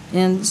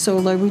 And so,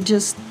 Lord, we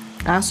just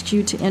ask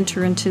you to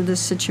enter into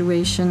this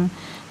situation.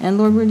 And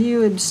Lord, when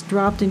you had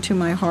dropped into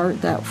my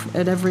heart that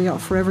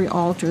for every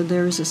altar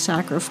there is a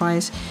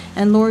sacrifice,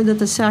 and Lord, that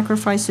the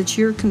sacrifice that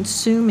you're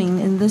consuming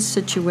in this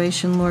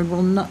situation, Lord,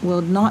 will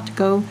not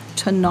go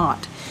to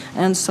naught.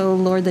 And so,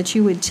 Lord, that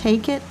you would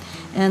take it,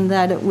 and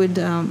that it would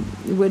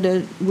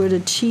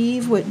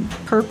achieve what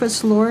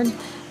purpose, Lord,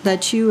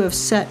 that you have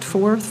set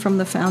forth from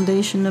the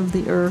foundation of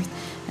the earth.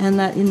 And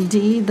that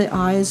indeed the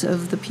eyes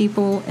of the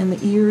people and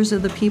the ears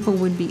of the people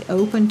would be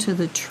open to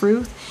the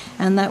truth,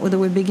 and that they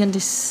would begin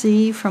to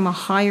see from a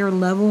higher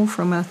level,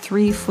 from a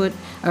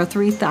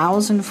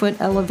 3,000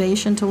 foot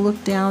elevation, to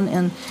look down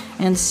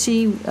and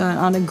see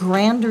on a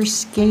grander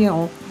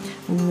scale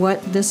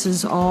what this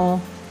is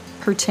all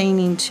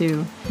pertaining to.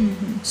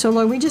 Mm-hmm. So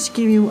Lord, we just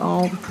give you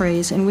all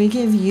praise and we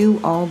give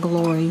you all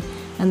glory,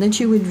 and that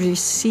you would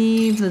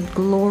receive the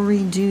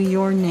glory due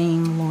your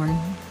name, Lord,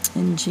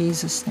 in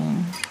Jesus'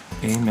 name.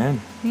 Amen.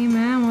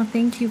 Amen. Well,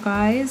 thank you,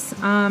 guys.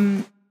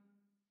 I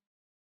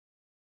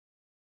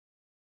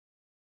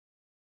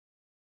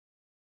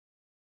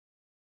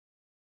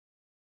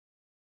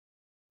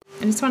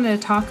just wanted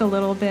to talk a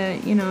little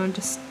bit,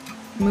 just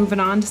moving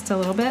on just a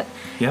little bit.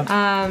 Yeah.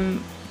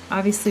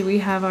 Obviously, we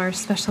have our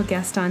special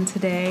guest on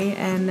today,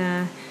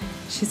 and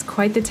she's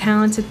quite the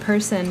talented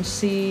person.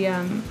 She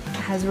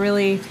has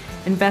really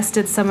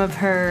invested some of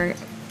her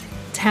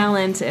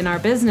talent in our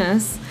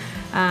business.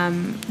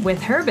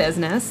 With her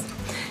business,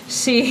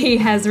 she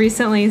has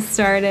recently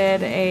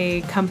started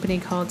a company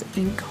called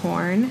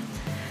Inkhorn.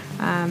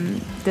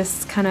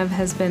 This kind of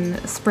has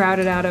been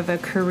sprouted out of a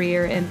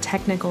career in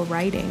technical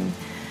writing.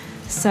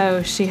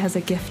 So she has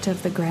a gift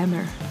of the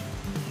grammar,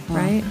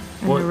 right?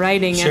 And the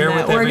writing and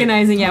the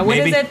organizing. Yeah. What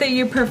is it that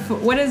you prefer?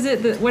 What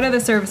are the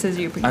services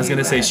you provide? I was going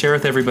to say, share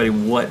with everybody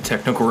what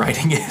technical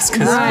writing is,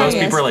 because most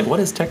people are like, what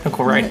is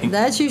technical writing?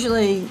 That's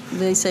usually,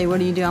 they say, what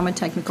do you do? I'm a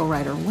technical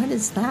writer. What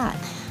is that?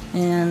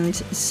 And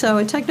so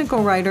a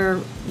technical writer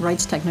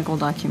writes technical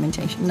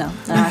documentation. No,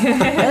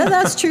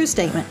 that's a true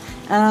statement.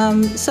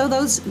 So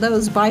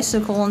those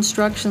bicycle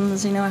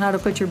instructions, how to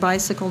put your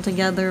bicycle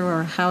together,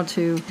 or how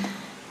to, how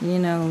to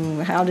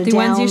download. The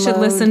ones you should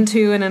listen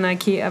to in an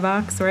IKEA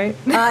box, right?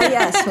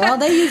 Yes. Well,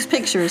 they use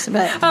pictures,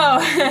 but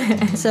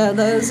so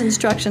those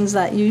instructions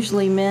that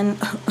usually men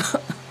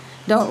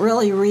don't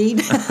really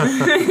read.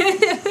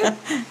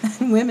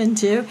 Women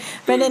too.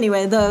 But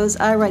anyway,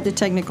 I write the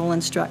technical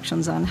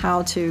instructions on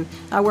how to,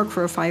 I work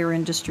for a fire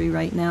industry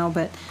right now,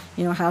 but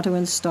how to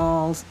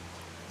install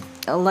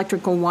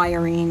electrical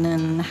wiring,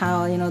 and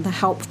how, the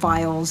help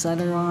files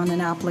that are on an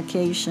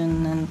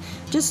application, and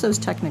just those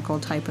technical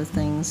type of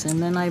things.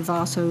 And then I've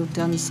also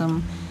done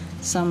some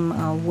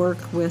work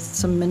with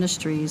some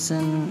ministries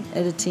and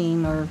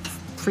editing or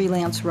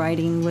freelance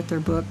writing with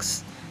their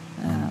books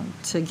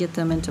to get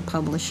them into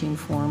publishing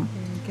form.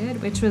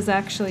 Good, which was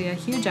actually a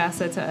huge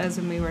asset to us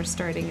when we were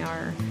starting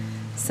our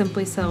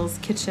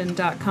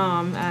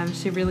simplysellskitchen.com.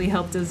 She really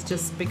helped us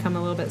just become a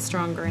little bit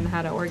stronger in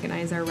how to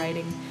organize our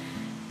writing,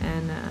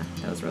 and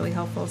that was really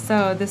helpful.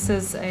 So this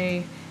is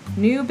a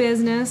new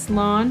business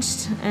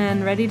launched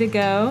and ready to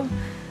go.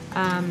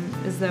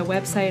 Is the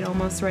website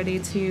almost ready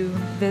to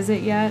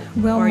visit yet?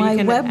 Well, or my you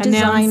can web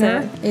announce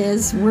designer it?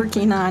 is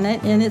working on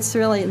it, and it's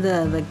really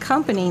the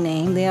company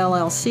name, the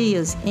LLC,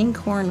 is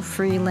Inkhorn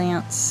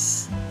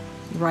Freelance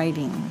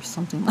Writing or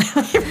something like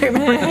that.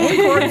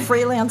 Inkhorn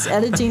Freelance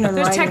Editing and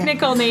There's Writing.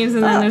 technical names,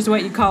 and then there's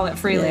what you call it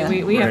freely. Yeah.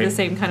 We have the Right.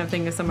 same kind of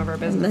thing as some of our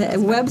The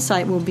businesses. but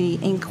website will be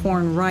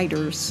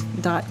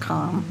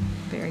inkhornwriters.com.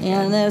 Very good.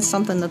 And that's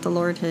something that the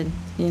Lord had,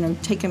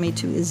 taken me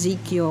to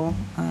Ezekiel,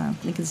 I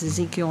think it's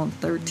Ezekiel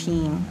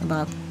 13,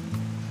 about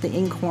the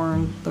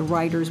inkhorn, the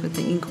writers with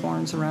the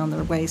inkhorns around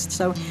their waist.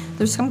 So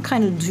there's some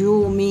kind of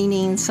dual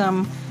meaning,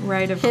 some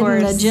Right, of hidden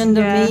course.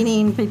 agenda Yeah.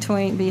 meaning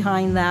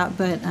behind that.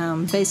 But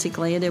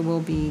basically, it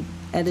will be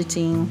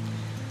editing,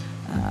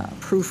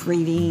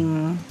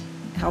 proofreading,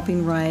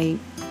 helping write,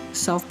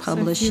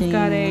 self-publishing. So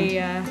if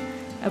you've got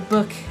a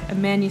book, a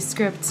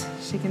manuscript,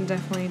 she can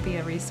definitely be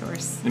a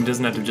resource. It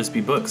doesn't have to just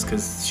be books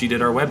because she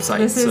did our website.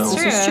 This is so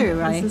true. This is true,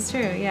 right? This is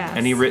true, yeah.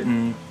 any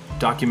written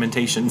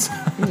documentations.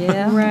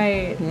 Yeah.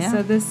 Right. Yeah.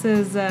 So this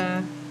is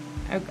an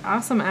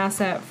awesome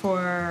asset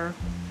for,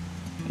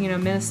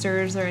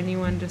 ministers or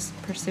anyone just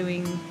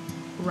pursuing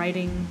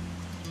writing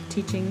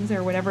teachings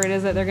or whatever it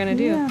is that they're going to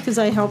do. Yeah, because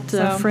I helped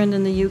a So- friend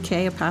in the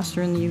UK, a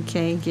pastor in the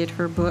UK, get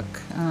her book,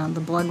 The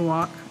Blood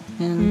Walk,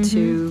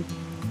 into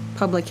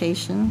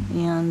publication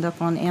and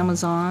up on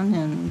Amazon,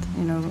 and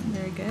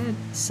Very good.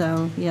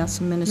 so yeah,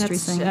 some ministry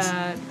That's things.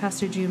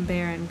 Pastor June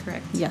Barron,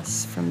 correct?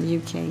 Yes, from the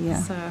UK. Yeah.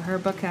 So her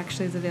book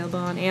actually is available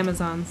on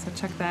Amazon, so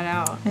check that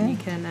out. Yeah. And you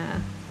can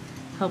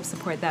help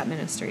support that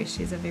ministry.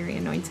 She's a very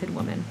anointed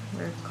woman.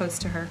 We're close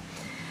to her.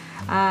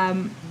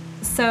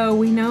 So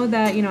we know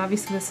that,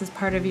 obviously this is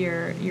part of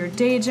your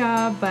day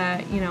job,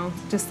 but,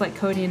 just like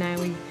Cody and I,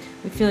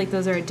 we feel like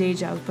those are our day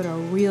jobs, but our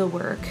real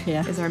work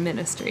Yeah. is our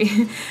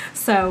ministry.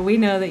 So we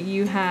know that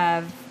you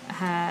have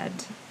had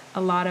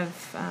a lot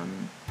of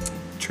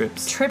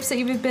trips that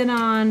you've been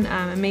on,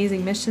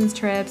 amazing missions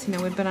trips.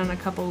 We've been on a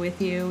couple with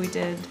you. We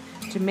did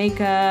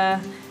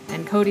Jamaica,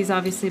 and Cody's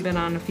obviously been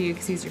on a few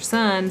because he's your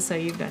son, so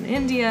you've done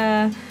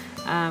India.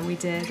 We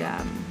did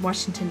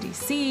Washington,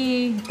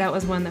 D.C. That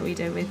was one that we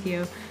did with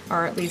you,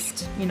 or at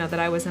least, that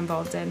I was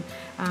involved in.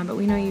 But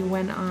we know you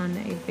went on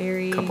a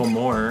very... couple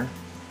more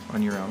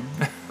on your own.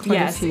 Quite a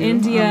Yes, few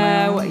India,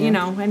 on my own,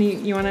 yeah. and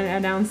you want to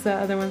announce the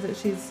other ones that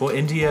she's... Well,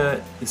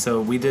 India, so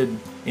we did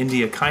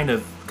India kind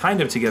of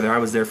together. I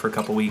was there for a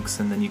couple weeks,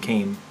 and then you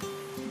came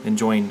and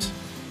joined,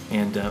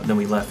 and then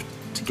we left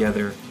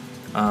together.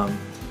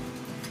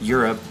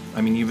 Europe,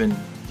 you've been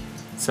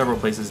several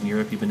places in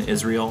Europe. You've been to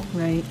Israel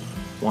Right.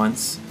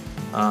 once,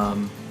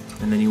 and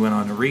then you went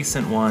on a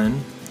recent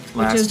one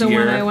last Which is the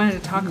year. one I wanted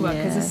to talk about,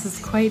 because this Yes. is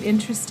quite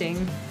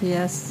interesting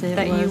Yes, it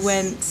that was. you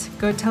went.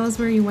 Go tell us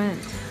where you went.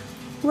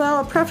 Well,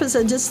 I'll preface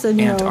it just to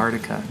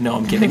Antarctica. No,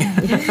 I'm kidding.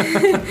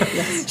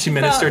 She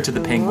ministered to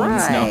the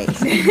penguins. Right.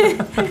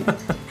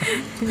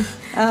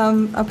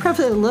 No. I'll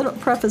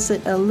preface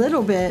it a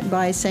little bit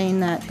by saying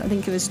that I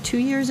think it was 2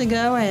 years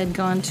ago I had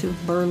gone to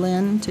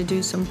Berlin to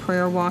do some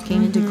prayer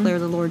walking and declare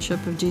the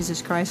Lordship of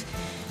Jesus Christ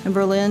in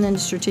Berlin in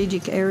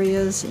strategic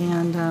areas,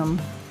 and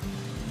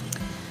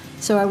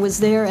so I was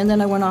there, and then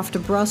I went off to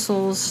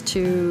Brussels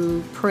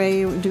to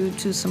pray,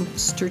 do some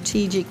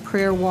strategic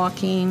prayer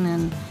walking,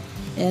 and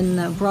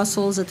in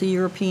Brussels at the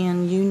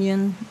European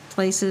Union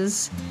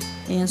places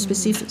and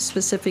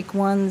specific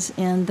ones.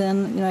 And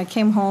then I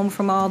came home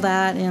from all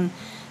that, and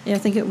I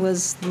think it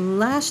was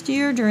last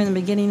year during the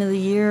beginning of the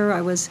year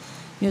I was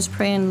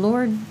praying,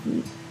 Lord,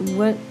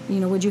 what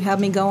would you have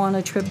me go on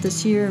a trip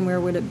this year, and where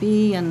would it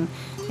be? And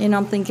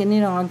I'm thinking,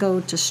 I'll go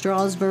to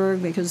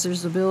Strasbourg because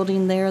there's a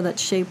building there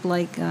that's shaped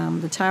like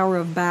the Tower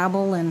of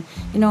Babel, and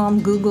I'm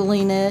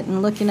Googling it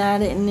and looking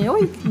at it, and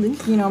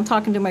I'm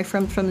talking to my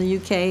friend from the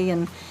UK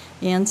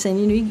and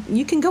saying,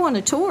 you can go on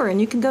a tour,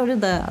 and you can go to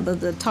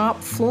the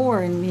top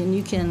floor, and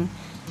you can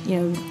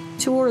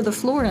tour the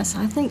floor. And I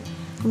said,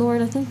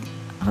 Lord, I think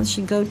I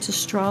should go to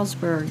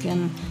Strasbourg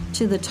and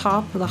to the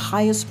top of the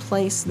highest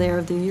place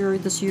there,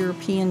 this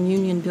European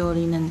Union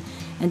building, and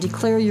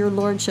declare your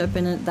lordship.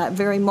 And at that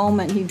very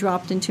moment, he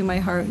dropped into my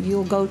heart,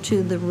 you'll go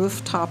to the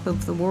rooftop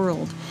of the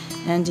world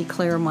and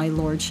declare my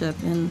lordship.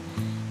 And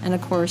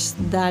of course,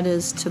 that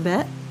is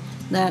Tibet.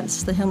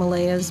 That's the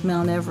Himalayas,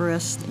 Mount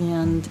Everest.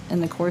 And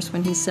of course,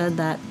 when he said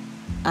that,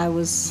 I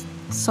was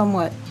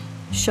somewhat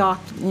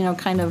shocked,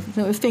 kind of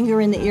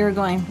finger in the ear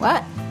going,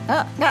 what?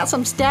 Oh, got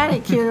some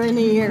static here in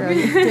the ear.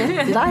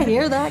 Did I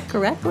hear that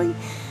correctly?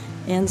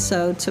 And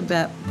so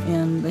Tibet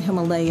and the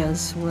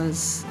Himalayas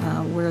was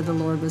where the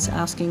Lord was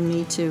asking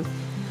me to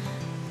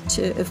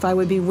if I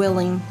would be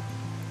willing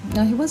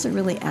No, he wasn't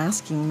really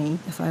asking me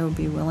if I would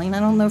be willing. I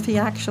don't know if he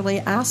actually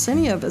asks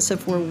any of us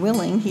if we're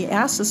willing. He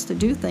asks us to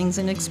do things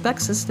and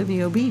expects us to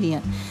be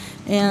obedient.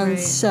 And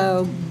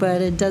so,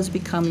 but it does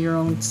become your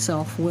own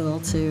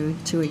self-will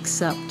to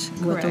accept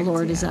what the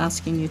Lord is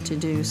asking you to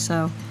do.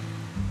 So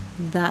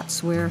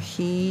that's where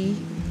he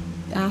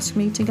asked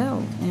me to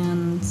go.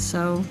 And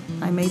so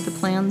I made the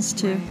plans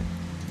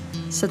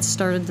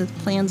started the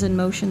plans in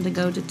motion to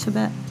go to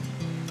Tibet.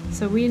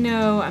 So we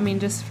know, I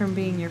mean, just from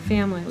being your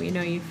family, we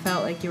know you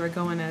felt like you were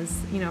going as,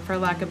 for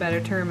lack of a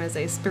better term, as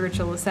a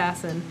spiritual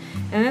assassin.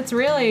 And that's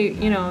really,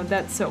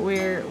 that's what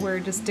we're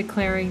just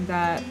declaring,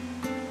 that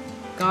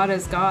God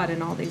is God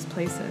in all these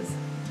places.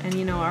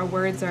 And, our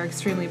words are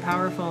extremely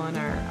powerful, and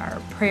our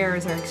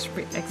prayers are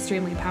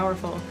extremely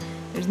powerful.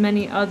 There's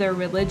many other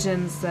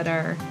religions that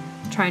are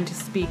trying to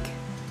speak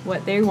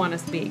what they want to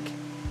speak.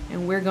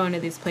 And we're going to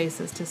these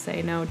places to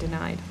say, no,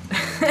 denied.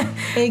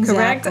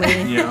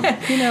 Exactly. Yeah.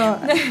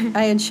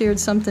 I had shared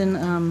something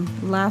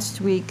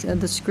last week,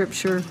 the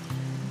scripture,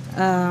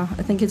 I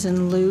think it's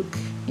in Luke,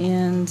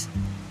 and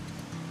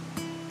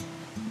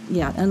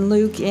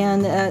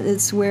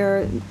it's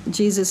where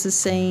Jesus is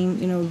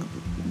saying,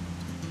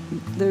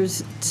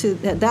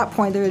 at that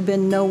point there had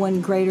been no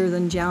one greater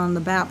than John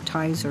the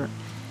Baptizer,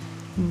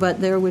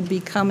 but there would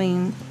be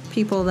coming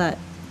people that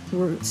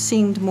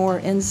seemed more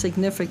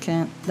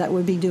insignificant that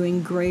would be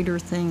doing greater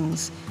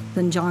things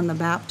than John the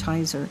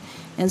Baptizer.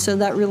 And so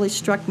that really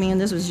struck me,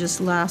 and this was just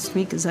last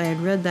week as I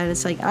had read that.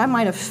 It's like I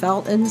might have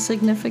felt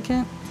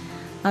insignificant.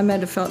 I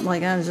might have felt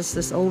like I was just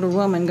this older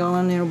woman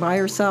going, by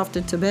herself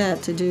to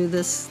Tibet to do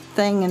this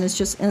thing, and it's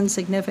just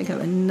insignificant.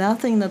 And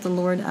nothing that the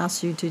Lord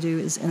asks you to do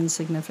is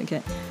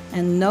insignificant.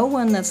 And no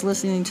one that's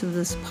listening to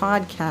this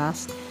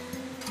podcast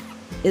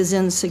is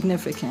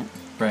insignificant.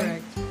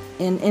 Right.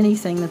 In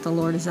anything that the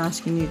Lord is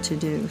asking you to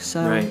do.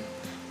 So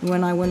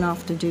when I went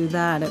off to do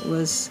that, it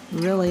was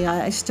really,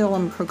 I still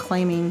am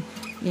proclaiming,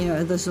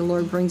 as the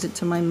Lord brings it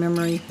to my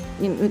memory.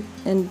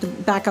 And to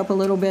back up a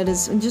little bit,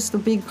 is just a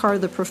big part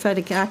of the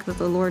prophetic act that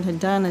the Lord had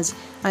done is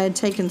I had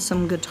taken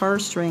some guitar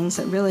strings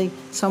that really,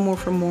 some were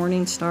from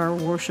Morning Star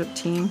worship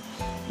team,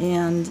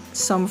 and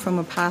some from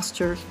a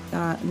pastor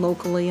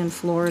locally in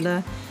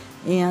Florida.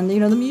 And,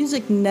 the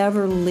music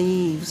never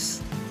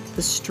leaves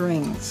the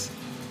strings.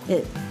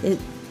 It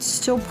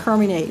still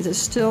permeates, it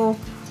still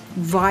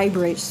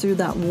vibrates through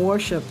that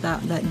worship,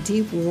 that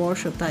deep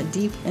worship, that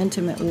deep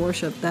intimate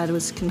worship that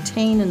was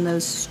contained in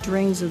those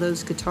strings of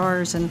those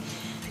guitars. And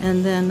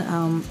then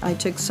I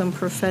took some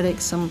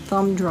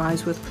thumb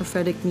drives with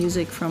prophetic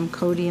music from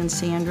Cody and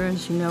Sandra,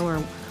 as you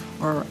know,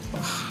 are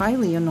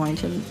highly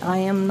anointed. I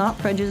am not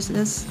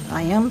prejudiced.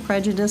 I am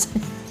prejudiced.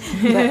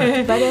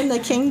 but in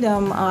the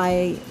kingdom,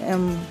 I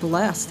am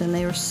blessed, and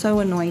they are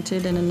so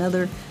anointed. And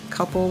another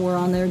couple were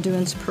on there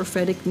doing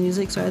prophetic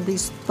music. So I had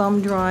these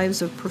thumb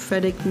drives of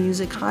prophetic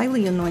music,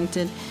 highly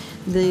anointed,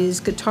 these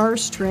guitar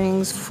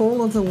strings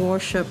full of the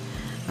worship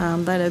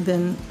that have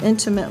been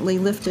intimately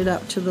lifted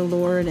up to the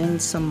Lord, and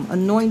some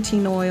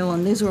anointing oil.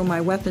 And these were my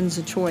weapons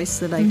of choice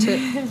that I took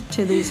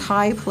to these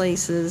high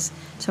places,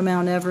 to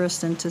Mount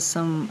Everest and to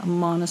some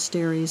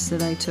monasteries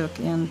that I took,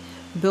 and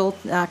built,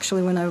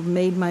 actually, when I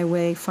made my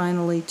way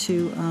finally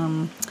to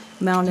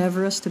Mount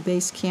Everest, to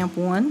Base Camp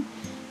 1.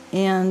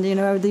 And,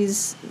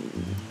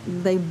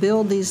 they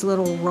build these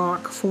little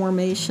rock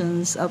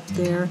formations up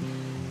there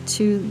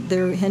to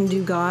their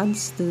Hindu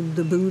gods,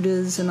 the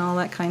Buddhas and all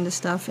that kind of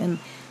stuff.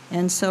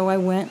 And so I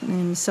went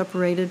and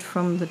separated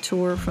from the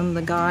tour, from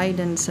the guide,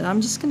 and said, I'm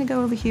just going to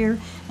go over here,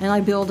 and I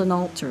build an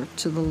altar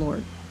to the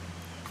Lord.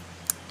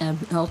 And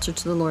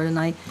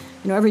I,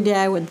 every day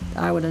I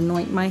would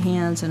anoint my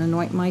hands and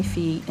anoint my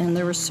feet, and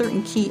there were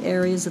certain key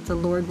areas that the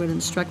Lord would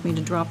instruct me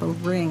to drop a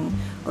ring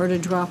or to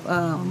drop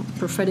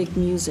prophetic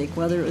music,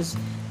 whether it was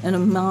in a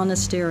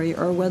monastery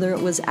or whether it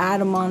was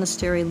at a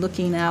monastery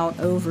looking out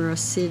over a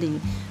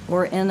city,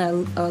 or in a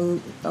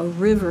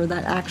river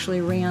that actually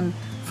ran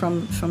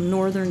from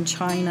northern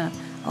China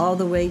all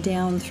the way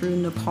down through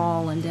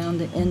Nepal and down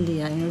to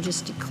India,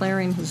 just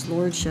declaring His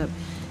Lordship.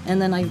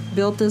 And then I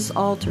built this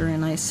altar,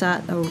 and I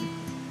sat,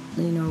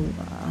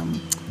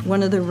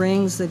 one of the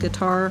rings, the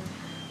guitar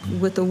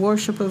with the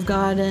worship of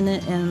God in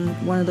it,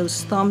 and one of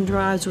those thumb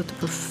drives with the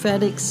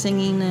prophetic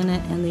singing in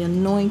it and the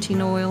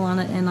anointing oil on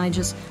it, and I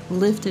just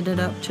lifted it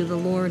up to the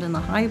Lord in the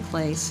high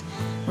place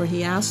where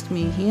He asked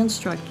me, He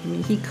instructed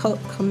me, He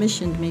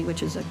commissioned me,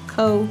 which is a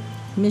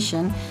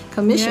commissioned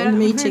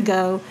me to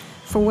go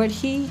for what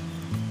He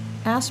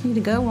asked me to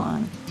go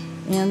on.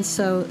 And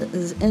so,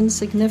 as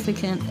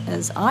insignificant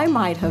as I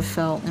might have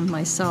felt in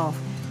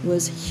myself,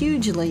 was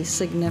hugely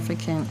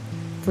significant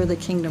for the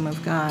kingdom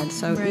of God.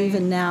 So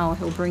even now,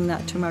 He'll bring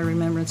that to my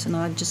remembrance, and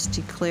I just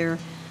declare,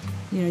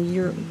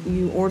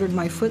 you ordered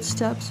my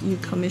footsteps, you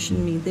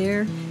commissioned me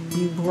there,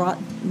 you brought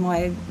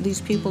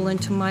these people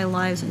into my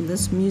lives, and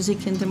this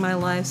music into my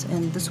lives,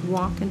 and this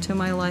walk into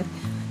my life.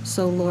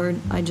 So Lord,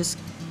 I just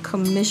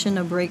commission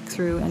a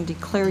breakthrough and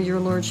declare Your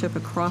Lordship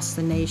across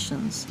the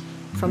nations,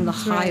 from the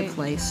high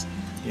place.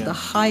 Yeah. The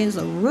high as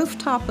a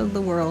rooftop of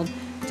the world,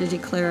 to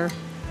declare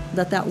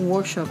that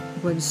worship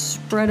would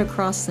spread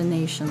across the You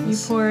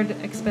nations. poured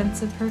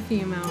expensive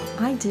perfume out.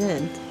 I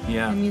did.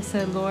 Yeah. And you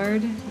said,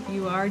 Lord,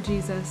 you are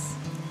Jesus.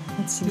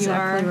 That's You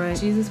exactly are right.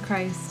 Jesus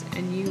Christ,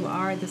 and you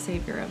are the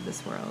Savior of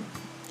this world.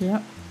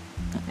 Yep.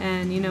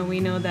 And, we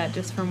know that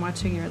just from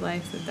watching your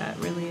life that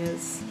really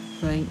is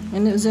Right.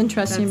 And it was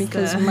interesting That's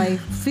because the- my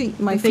feet,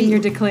 the thing you're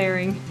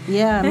declaring.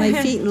 yeah, my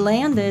feet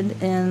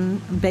landed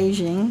in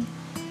Beijing.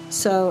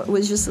 So it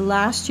was just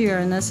last year,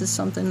 and this is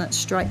something that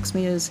strikes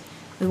me is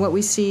what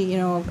we see,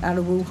 out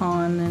of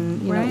Wuhan,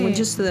 and Right. with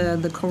just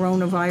the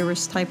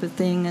coronavirus type of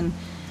thing,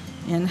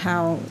 and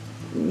how,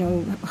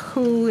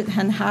 who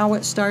and how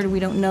it started. We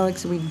don't know,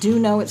 because we do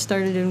know it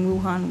started in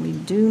Wuhan. We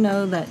do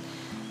know that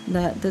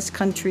this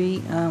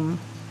country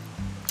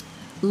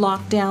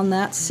locked down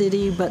that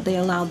city, but they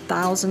allowed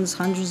thousands,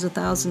 hundreds of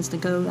thousands to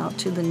go out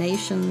to the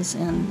nations,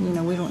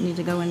 and we don't need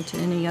to go into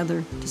any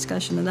other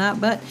discussion of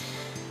that. But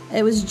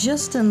it was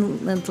just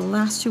in the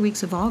last 2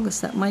 weeks of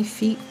August that my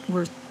feet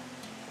were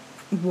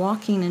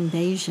walking in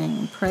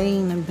Beijing,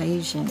 praying in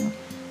Beijing,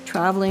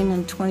 traveling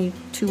in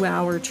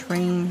 22-hour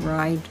train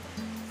ride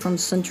from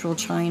central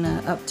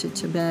China up to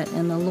Tibet.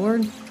 And the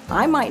Lord,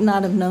 I might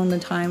not have known the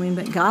timing,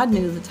 but God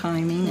knew the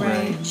timing.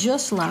 Right. And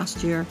just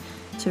last year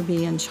to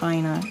be in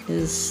China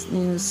is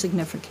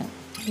significant.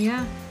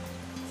 Yeah.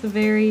 It's a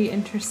very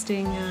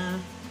interesting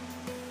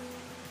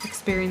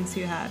experience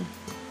you had.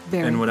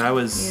 Very. And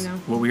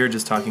what we were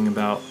just talking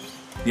about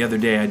the other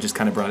day, I just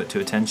kind of brought it to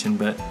attention,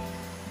 but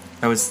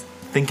I was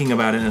thinking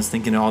about it, and I was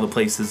thinking of all the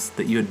places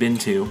that you had been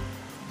to,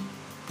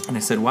 and I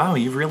said, wow,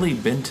 you've really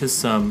been to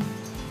some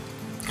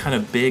kind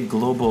of big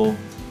global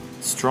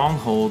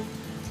stronghold,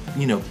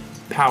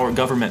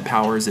 government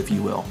powers, if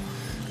you will.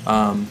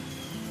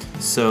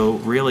 So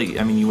really,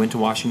 you went to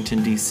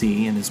Washington,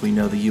 D.C., and as we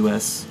know, the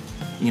U.S.,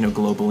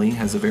 globally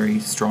has a very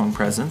strong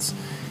presence.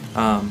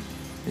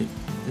 It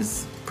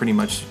is pretty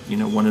much,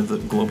 one of the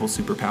global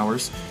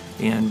superpowers.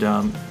 And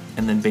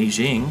then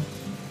Beijing,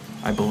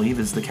 I believe,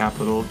 is the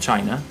capital of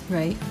China.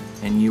 Right.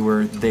 And you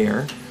were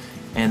there.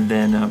 And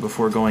then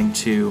before going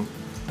to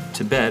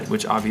Tibet,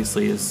 which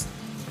obviously is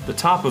the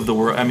top of the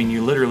world.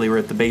 You literally were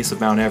at the base of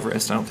Mount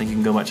Everest. I don't think you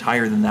can go much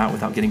higher than that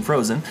without getting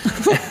frozen.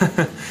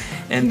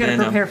 And You got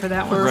to prepare for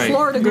that one. For a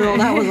Florida girl,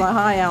 that was a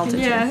high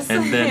altitude. Yes.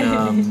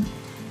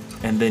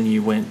 And then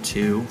you went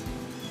to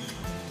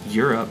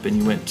Europe, and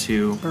you went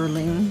to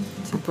Berlin,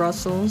 to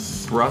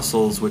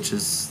Brussels, which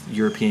is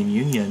European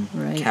Union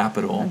right.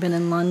 capital. I've been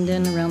in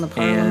London around the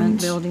Parliament And-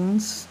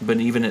 buildings.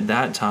 But even at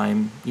that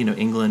time,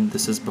 England,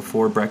 this is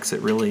before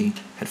Brexit really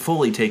had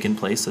fully taken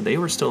place, so they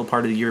were still a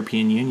part of the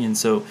European Union.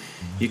 So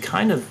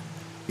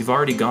you've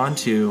already gone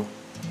to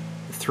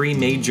three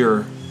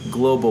major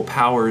global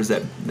powers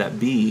that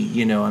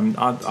be,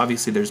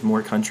 obviously there's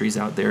more countries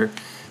out there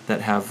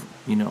that have,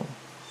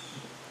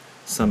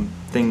 some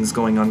things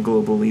going on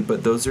globally,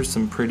 but those are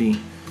some pretty...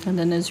 And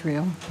then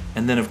Israel.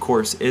 And then, of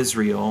course,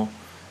 Israel,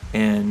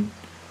 and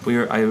we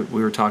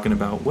were talking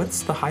about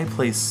what's the high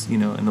place,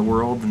 in the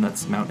world, and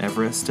that's Mount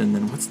Everest, and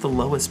then what's the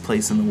lowest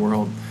place in the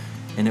world,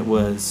 and it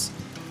was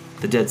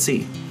the Dead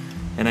Sea.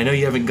 And I know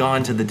you haven't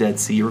gone to the Dead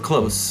Sea. You were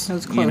close. I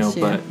was close,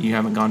 yeah. But you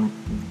haven't gone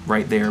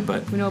right there.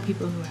 But We know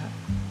people who have.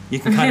 you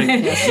can kind of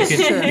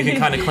you can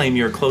kind of claim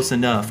you're close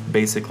enough,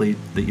 basically,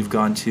 that you've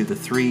gone to the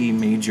three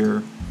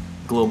major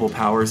global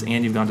powers,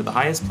 and you've gone to the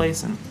highest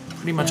place and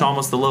pretty much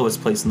almost the lowest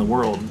place in the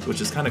world,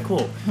 which is kind of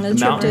cool. And the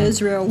trip to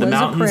Israel the was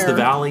mountains, a the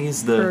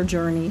valleys, prayer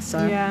journey.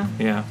 So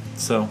Yeah.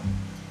 So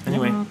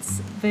anyway, Well, it's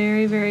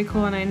very, very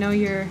cool, and I know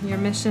your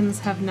missions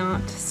have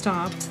not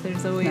stopped.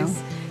 There's always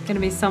going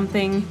to be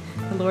something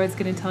the Lord's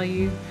going to tell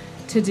you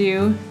to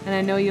do, and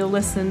I know you'll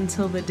listen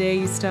till the day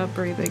you stop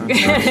breathing.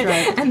 That's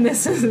right. And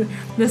this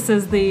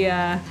is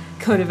the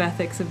code of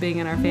ethics of being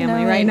in our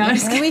family right and, now.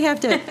 and we have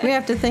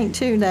to think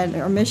too that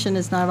our mission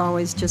is not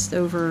always just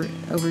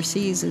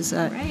overseas. Is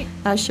Right.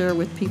 I share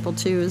with people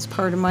too. As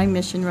part of my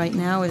mission right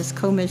now is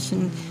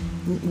co-mission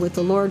with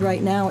the Lord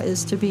right now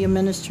is to be a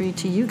ministry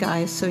to you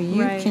guys, so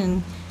you Right.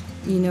 can,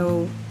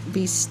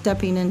 be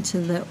stepping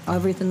into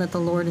everything that the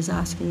Lord is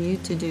asking you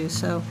to do.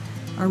 So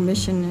our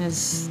mission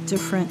is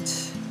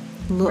different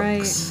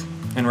looks.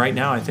 and right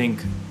now I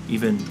think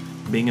even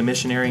being a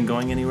missionary and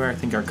going anywhere, I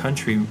think our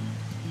country,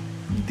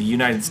 the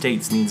United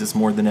States, needs us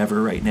more than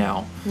ever right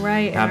now.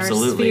 Right, in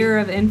Absolutely. our sphere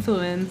of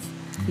influence.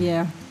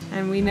 Yeah.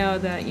 And we know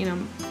that,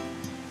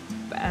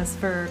 as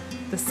for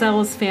the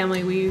Sells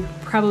family, we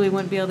probably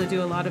wouldn't be able to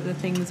do a lot of the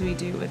things we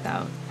do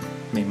without,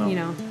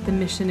 Memo. the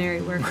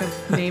missionary work of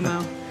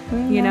Mamo.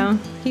 Well,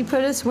 He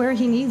put us where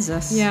He needs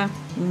us. Yeah.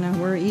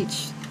 We're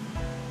each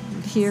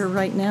here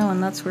right now,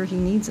 and that's where He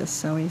needs us.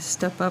 So we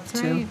step up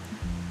That's to right.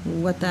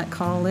 what that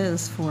call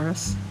is for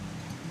us.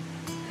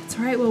 That's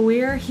right. Well,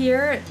 we're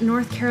here at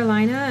North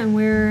Carolina, and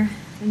we're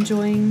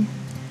enjoying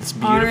It's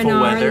beautiful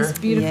R&R, weather. this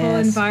beautiful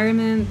Yes.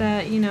 environment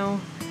that,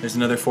 There's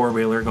another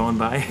four-wheeler going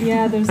by.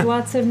 yeah, there's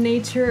lots of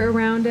nature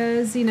around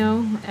us,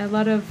 a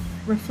lot of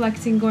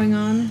reflecting going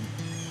on,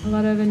 a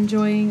lot of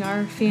enjoying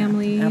our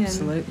family.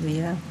 Absolutely,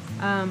 yeah.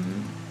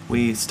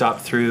 We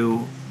stopped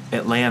through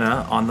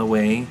Atlanta on the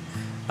way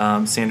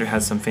Sandra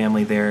has some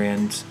family there,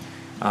 and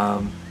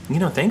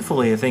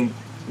thankfully, I think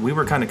we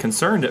were kind of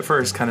concerned at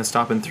first, kind of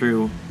stopping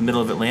through the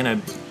middle of Atlanta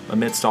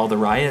amidst all the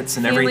riots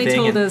and everything.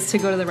 Family told us to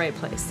go to the right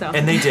place, so.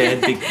 And they did,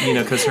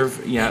 because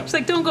She's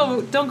like, don't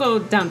go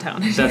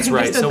downtown. That's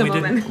right. So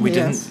we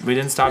Yes.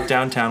 didn't stop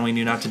downtown. We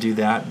knew not to do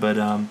that, but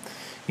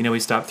we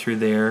stopped through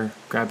there,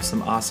 grabbed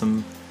some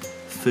awesome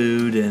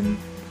food, and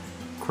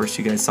of course,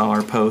 you guys saw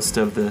our post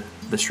of the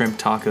shrimp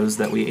tacos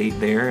that we ate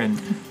there, and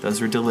those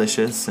were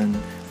delicious. And I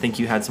think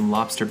you had some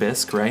lobster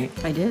bisque, right?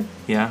 I did.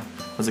 Yeah.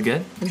 Was it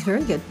good? It was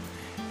very good.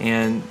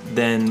 And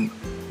then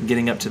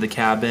getting up to the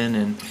cabin,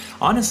 and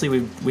honestly,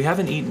 we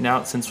haven't eaten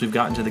out since we've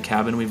gotten to the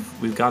cabin.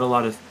 We've got a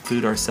lot of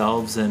food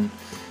ourselves, and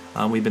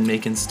we've been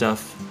making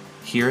stuff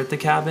here at the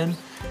cabin.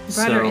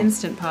 Brought our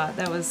Instant Pot.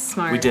 That was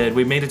smart. We did.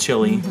 We made a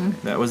chili.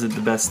 That was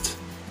the best,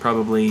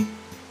 probably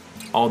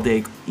all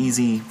day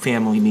easy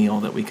family meal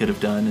that we could have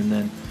done. And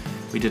then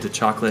we did a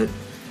chocolate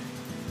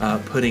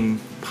pudding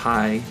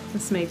pie.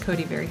 This made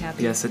Cody very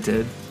happy. Yes, it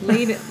did.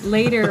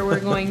 Later we're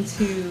going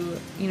to,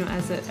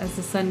 as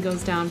the sun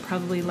goes down,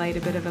 probably light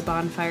a bit of a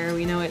bonfire.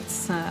 We know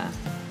it's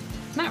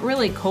not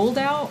really cold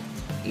out,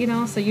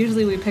 so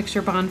usually we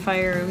picture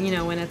bonfire,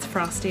 when it's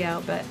frosty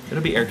out, but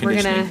it'll be air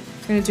conditioning.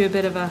 We're gonna do a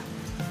bit of a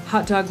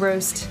hot dog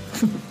roast.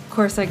 Of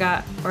course, I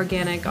got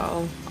organic,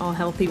 all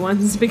healthy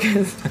ones,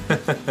 because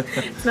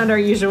it's not our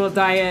usual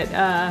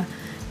diet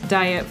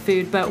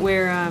food, but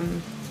we're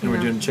and we're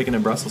doing chicken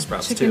and Brussels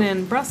sprouts too. Chicken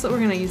and Brussels.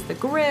 We're gonna use the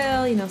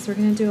grill, so we're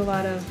gonna do a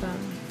lot of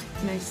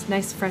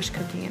nice fresh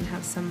cooking and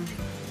have some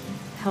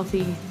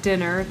healthy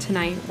dinner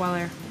tonight.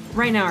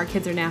 Right now our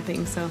kids are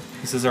napping, so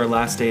this is our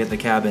last day at the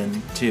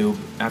cabin too.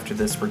 After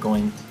this, we're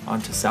going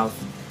on to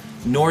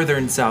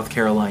northern South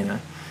Carolina,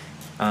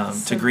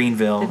 to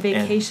Greenville. The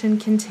vacation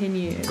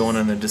continues. Going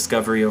on a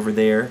discovery over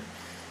there,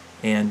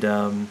 and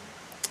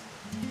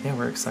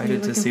we're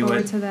excited to see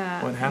what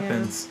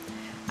happens. Yeah.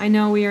 I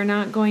know we are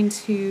not going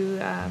to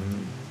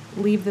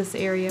leave this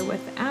area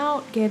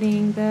without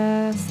getting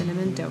the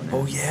cinnamon donuts.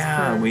 Oh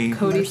yeah,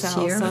 Cody's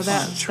house. So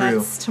that's true.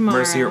 That's tomorrow.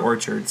 Mercier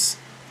Orchards.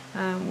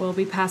 We'll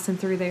be passing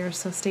through there,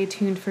 so stay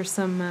tuned for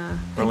some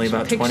we're only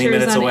about 20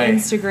 minutes away.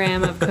 Pictures on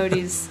Instagram of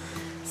Cody's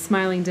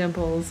smiling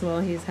dimples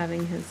while he's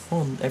having his...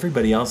 Well,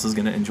 everybody else is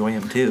going to enjoy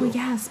him too. Well,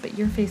 yes, but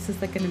your face is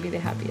going to be the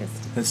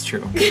happiest. That's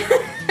true.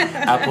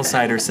 Apple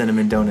cider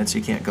cinnamon donuts,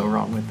 you can't go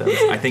wrong with those.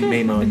 I think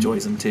Mamo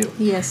enjoys them too.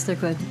 Yes, they're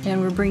good.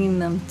 And we're bringing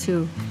them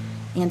to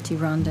Auntie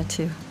Rhonda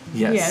too.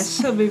 Yes. Yes,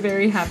 she'll be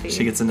very happy.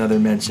 She gets another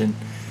mention.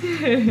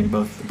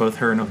 Both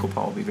her and Uncle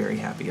Paul will be very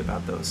happy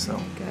about those.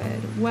 So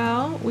good.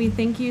 Well, we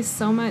thank you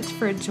so much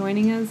for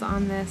joining us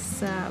on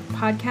this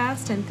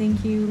podcast, and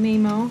thank you,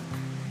 Mamo,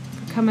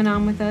 for coming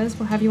on with us.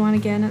 We'll have you on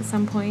again at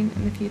some point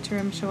in the future,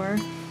 I'm sure.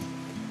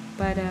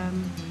 But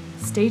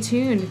stay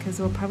tuned, because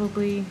we'll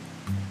probably,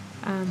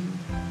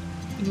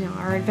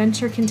 our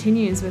adventure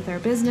continues with our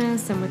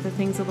business and with the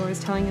things the Lord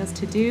is telling us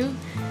to do.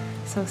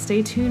 So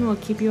stay tuned. We'll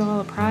keep you all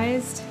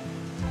apprised.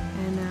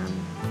 And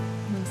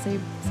want to say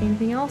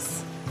anything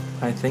else?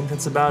 I think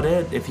that's about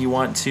it. If you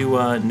want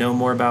to know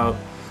more about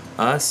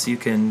us, you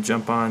can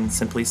jump on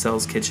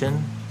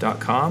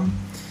simplysellskitchen.com,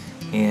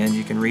 and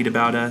you can read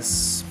about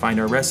us, find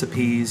our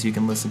recipes, you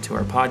can listen to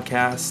our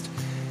podcast.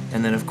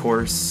 And then, of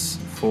course,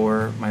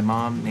 for my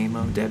mom,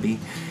 Mamo,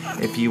 Debbie,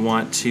 if you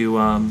want to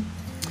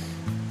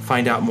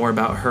find out more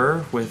about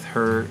her with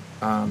her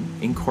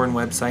Inkhorn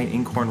website,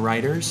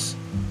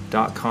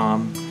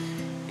 inkhornwriters.com,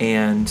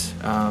 and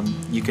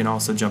you can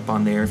also jump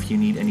on there if you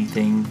need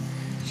anything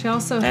she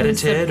also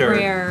edited hosts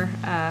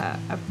a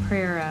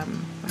prayer,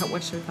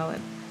 what should we call it?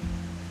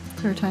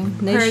 Prayer time.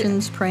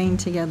 Nations Praying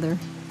Together.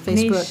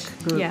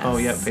 Facebook group. Yes. Oh,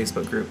 yeah,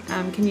 Facebook group.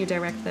 Can you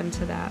direct them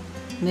to that?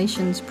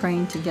 Nations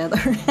Praying Together.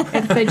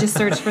 If they just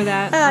search for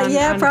that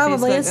on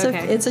probably.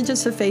 Facebook? It's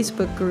just a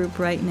Facebook group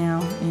right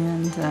now.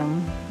 And,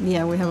 we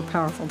have a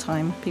powerful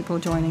time. People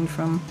joining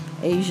from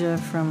Asia,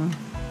 from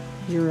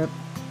Europe,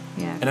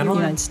 and the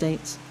United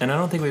States. And I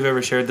don't think we've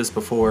ever shared this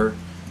before,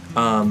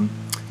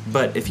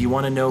 but if you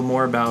want to know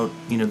more about,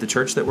 the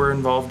church that we're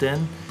involved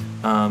in,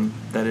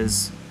 that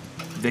is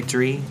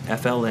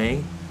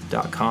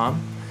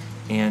victoryfla.com.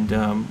 And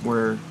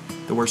we're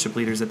the worship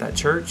leaders at that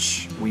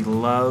church. We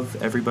love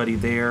everybody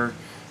there,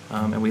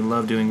 and we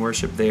love doing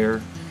worship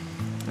there.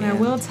 And I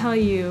will tell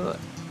you,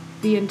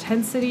 the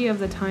intensity of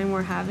the time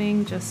we're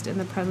having just in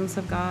the presence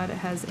of God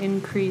has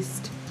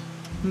increased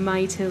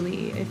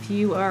mightily. If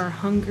you are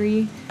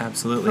hungry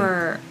absolutely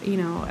for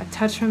a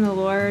touch from the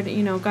Lord,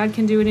 God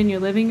can do it in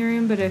your living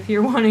room, but if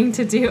you're wanting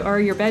to do,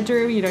 or your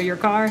bedroom, your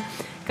car,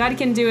 God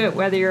can do it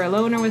whether you're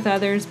alone or with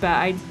others. But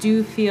I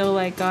do feel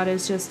like God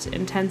is just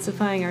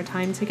intensifying our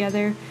time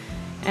together,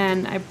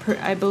 and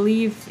I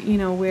believe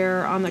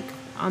we're on the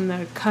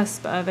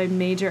cusp of a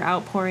major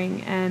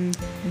outpouring, and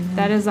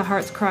that is the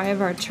heart's cry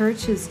of our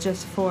church, is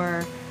just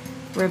for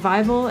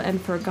revival and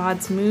for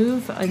God's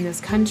move in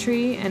this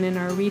country and in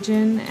our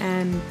region.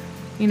 And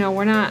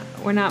we're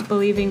not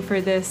believing for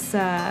this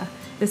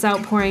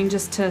outpouring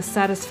just to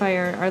satisfy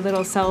our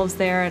little selves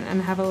there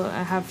and have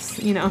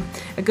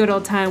a good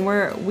old time.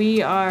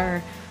 We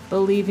are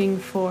believing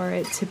for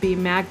it to be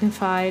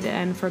magnified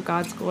and for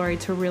God's glory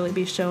to really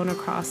be shown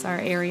across our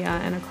area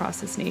and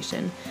across this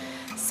nation.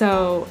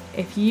 So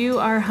if you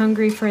are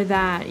hungry for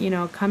that,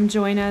 come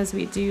join us.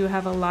 We do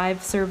have a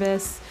live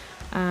service.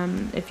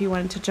 If you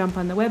wanted to jump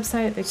on the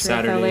website,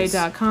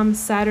 victoryfla.com,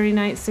 Saturday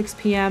night, 6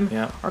 p.m.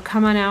 Yeah. Or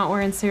come on out.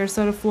 We're in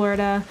Sarasota,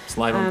 Florida. It's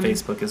live on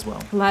Facebook as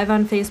well. Live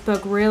on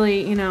Facebook.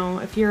 Really,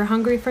 if you're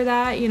hungry for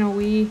that,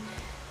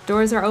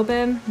 doors are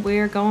open.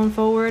 We're going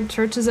forward.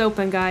 Church is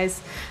open,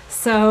 guys.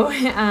 So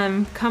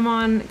come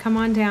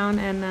on down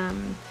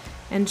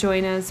and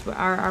join us.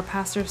 Our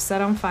pastor's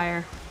set on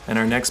fire. And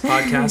our next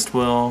podcast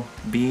will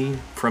be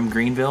from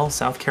Greenville,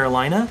 South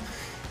Carolina.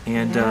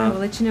 And we'll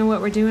let you know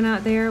what we're doing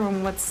out there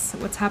and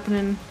what's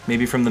happening.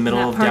 Maybe from the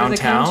middle of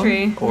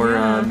downtown,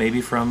 or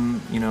maybe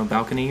from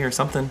balcony or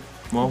something.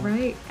 Well,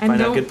 right.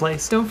 Find out a good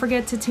place. Don't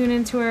forget to tune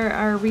into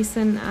our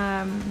recent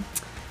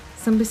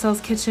Simply Soul's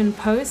Kitchen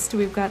post.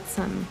 We've got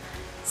some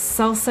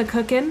salsa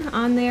cooking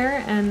on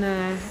there,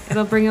 and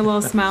it'll bring a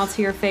little smile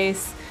to your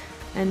face,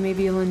 and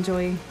maybe you'll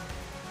enjoy,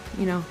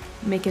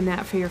 making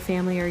that for your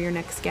family or your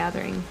next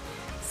gathering.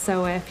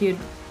 So if you'd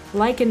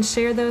like and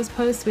share those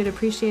posts, we'd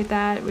appreciate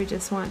that. We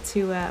just want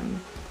to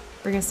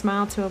bring a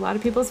smile to a lot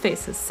of people's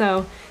faces.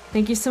 So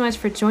thank you so much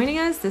for joining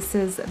us. This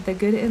is The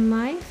Good in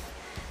Life,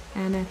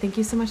 and thank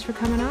you so much for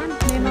coming on.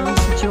 It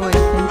was a joy.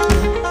 Thank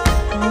you.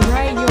 All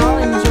right, you all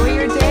enjoy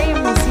your day,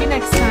 and we'll see you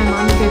next time.